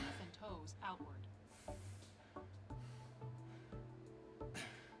your knees and toes outward.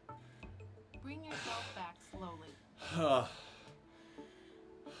 Bring yourself back slowly.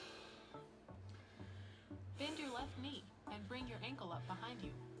 Bend your left knee and bring your ankle up behind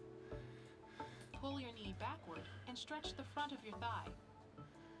you. Pull your knee backward and stretch the front of your thigh.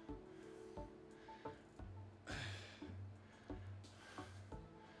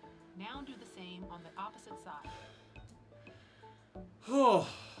 Now do the same on the opposite side. Oh,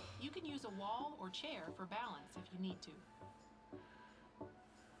 You can use a wall or chair for balance if you need to.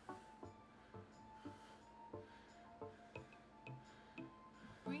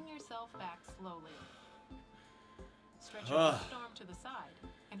 Bring yourself back slowly. Stretch your left arm to the side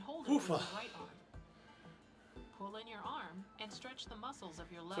and hold it with your right arm. Pull in your arm and stretch the muscles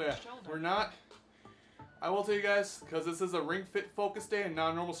of your left so yeah, shoulder. we're not. I will tell you guys, because this is a Ring Fit focus day and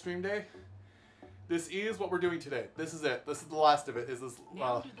not a normal stream day. This is what we're doing today. This is it. This is the last of it. Is this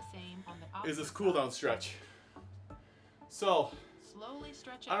Now do the same on the opposite cooldown side. stretch? So Slowly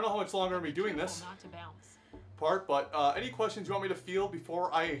stretch I don't know how much longer I'm but gonna be doing careful this not to bounce. part, but any questions you want me to field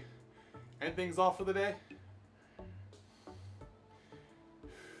before I end things off for the day?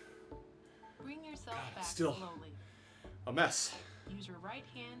 Bring yourself back still- slowly. A mess. Use your right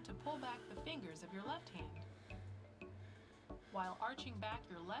hand to pull back the fingers of your left hand. While arching back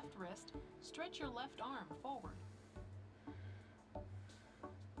your left wrist, stretch your left arm forward.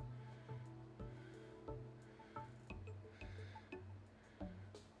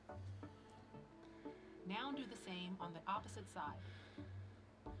 Now do the same on the opposite side.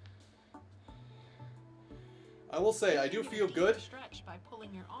 I will say I do You're gonna feel deep good. Stretch by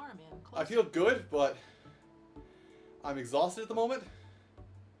pulling your arm in I closer. feel good, but I'm exhausted at the moment.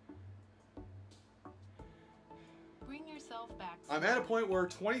 Bring yourself back. I'm at a slowly. point where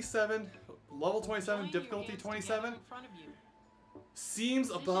 27, level 27, Join your difficulty hands 27, together in front of you. seems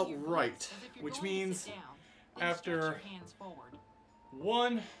Position about your glutes right, as if you're which going to means sit down. Then After- stretch your hands forward.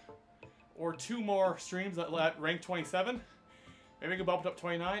 1 or 2 more streams at rank 27. Maybe I can bump it up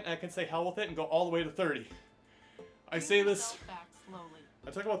 29, and I can say hell with it and go all the way to 30. I Bring say this, yourself back slowly. I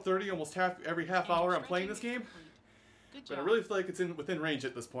talk about 30 almost every half And hour your I'm playing this stretching game, is complete. Good but I job. really feel like it's within range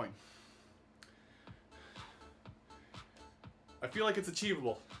at this point. I feel like it's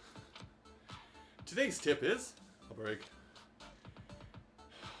achievable. Today's tip is a break.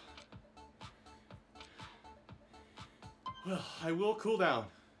 Well, I will cool down.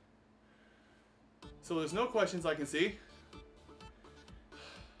 So there's no questions I can see.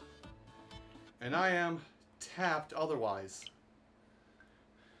 And I am tapped otherwise.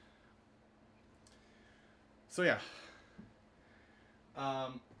 So yeah.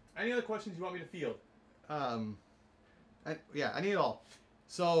 Any other questions you want me to field? Yeah, I need it all.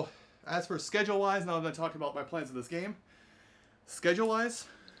 So, as for schedule-wise, now that I'm talking about my plans in this game, schedule-wise,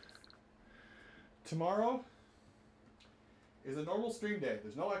 tomorrow is a normal stream day.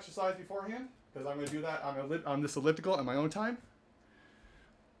 There's no exercise beforehand, because I'm going to do that on this elliptical at my own time.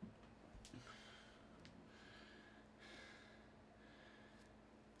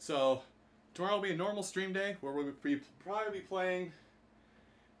 So, tomorrow will be a normal stream day, where we'll probably be playing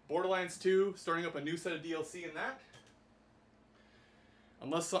Borderlands 2, starting up a new set of DLC in that.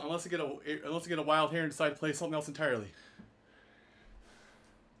 Unless I get a wild hair and decide to play something else entirely.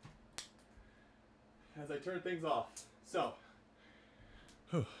 As I turn things off. So,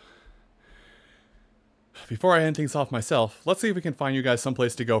 before I end things off myself, let's see if we can find you guys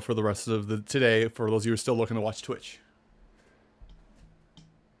someplace to go for the rest of the today. For those of you who are still looking to watch Twitch.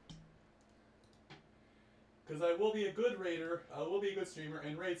 Because I will be a good raider, I will be a good streamer,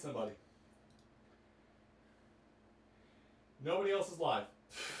 and raid somebody. Nobody else is live.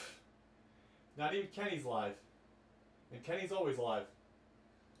 Not even Kenny's live. And Kenny's always live.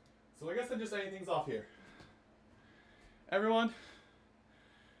 So I guess I'm just ending things off here. Everyone,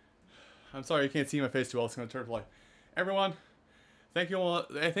 I'm sorry you can't see my face too well, it's going to turn light. Everyone, thank you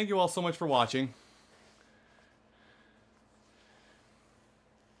all so much for watching.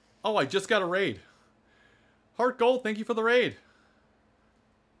 Oh, I just got a raid. Heart Gold, thank you for the raid.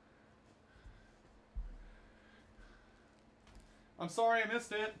 I'm sorry I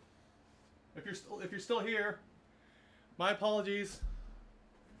missed it. If you're still here, my apologies.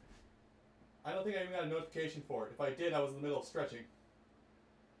 I don't think I even got a notification for it. If I did, I was in the middle of stretching.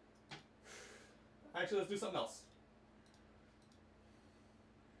 Actually, let's do something else.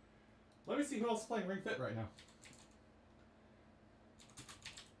 Let me see who else is playing Ring Fit right now.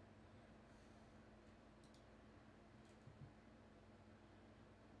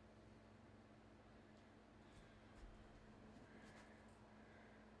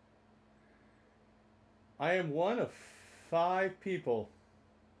 I am one of 5 people.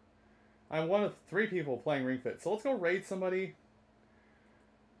 I'm one of 3 people playing Ring Fit. So let's go raid somebody.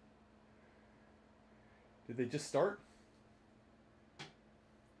 Did they just start?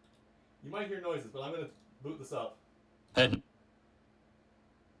 You might hear noises, but I'm going to boot this up. And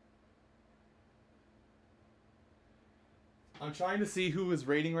I'm trying to see who is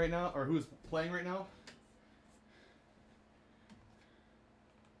raiding right now, or who is playing right now.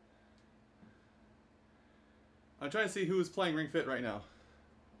 I'm trying to see who is playing Ring Fit right now.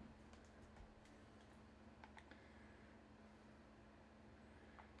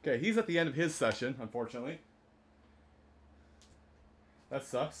 Okay, he's at the end of his session, unfortunately. That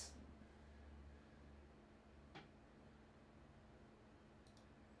sucks.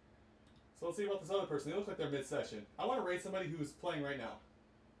 So let's see about this other person. They look like they're mid-session. I want to raid somebody who's playing right now.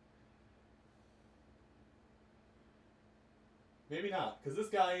 Maybe not, because this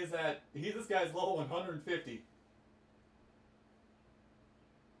guy is this guy's level 150.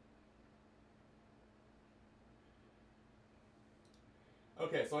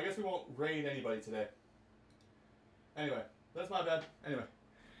 Okay, so I guess we won't raid anybody today. Anyway, that's my bad. Anyway,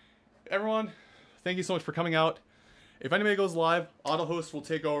 everyone, thank you so much for coming out. If anybody goes live, AutoHost will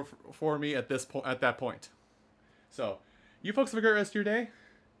take over for me at that point. So, you folks have a great rest of your day.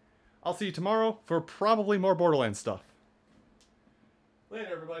 I'll see you tomorrow for probably more Borderlands stuff. Later,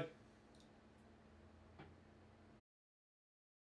 everybody.